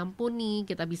bisa mengampuni,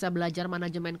 kita bisa belajar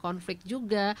manajemen konflik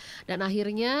juga, dan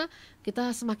akhirnya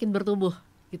kita semakin bertumbuh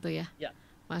gitu ya.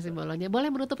 Pak Simbolonnya boleh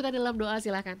menutup kita dalam doa,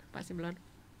 silakan Pak Simbolon.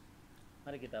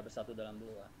 Mari kita bersatu dalam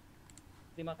doa.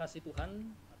 Terima kasih Tuhan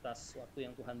atas waktu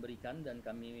yang Tuhan berikan, dan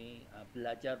kami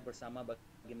belajar bersama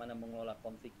bagaimana mengelola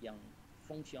konflik yang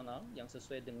fungsional, yang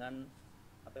sesuai dengan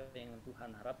apa yang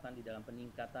Tuhan harapkan di dalam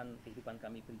peningkatan kehidupan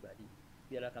kami pribadi.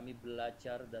 Biarlah kami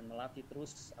belajar dan melatih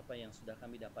terus apa yang sudah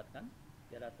kami dapatkan.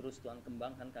 Biarlah terus Tuhan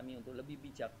kembangkan kami untuk lebih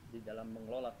bijak di dalam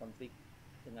mengelola konflik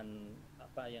dengan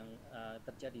apa yang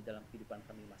terjadi dalam kehidupan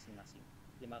kami masing-masing.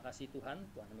 Terima kasih Tuhan.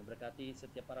 Tuhan memberkati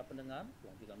setiap para pendengar.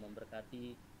 Tuhan juga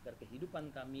memberkati agar kehidupan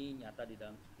kami nyata di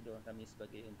dalam kehidupan kami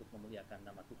sebagai untuk memuliakan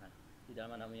nama Tuhan. Di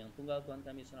dalam nama yang tunggal Tuhan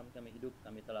kami, selama kami hidup,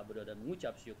 kami telah berdoa dan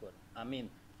mengucap syukur. Amin.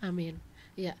 Amin.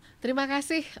 Ya, terima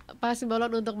kasih Pak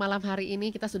Simbolon untuk malam hari ini.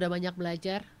 Kita sudah banyak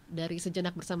belajar dari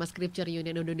Sejenak bersama Scripture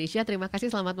Union Indonesia. Terima kasih,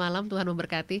 selamat malam, Tuhan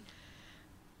memberkati.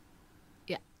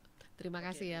 Ya, terima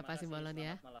kasih ya Pak Simbolon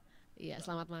ya. Iya,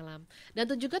 selamat malam. Dan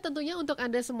juga tentunya untuk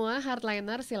Anda semua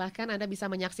hardliner, silahkan Anda bisa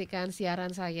menyaksikan siaran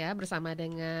saya bersama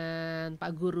dengan Pak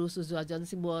Guru Suzuajon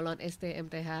Simbolon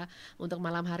STMTH untuk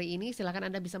malam hari ini. Silahkan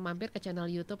Anda bisa mampir ke channel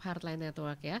YouTube Hardline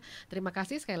Network ya. Terima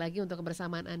kasih sekali lagi untuk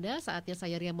kebersamaan Anda. Saatnya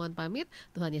saya Ria mohon pamit.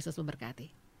 Tuhan Yesus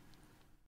memberkati.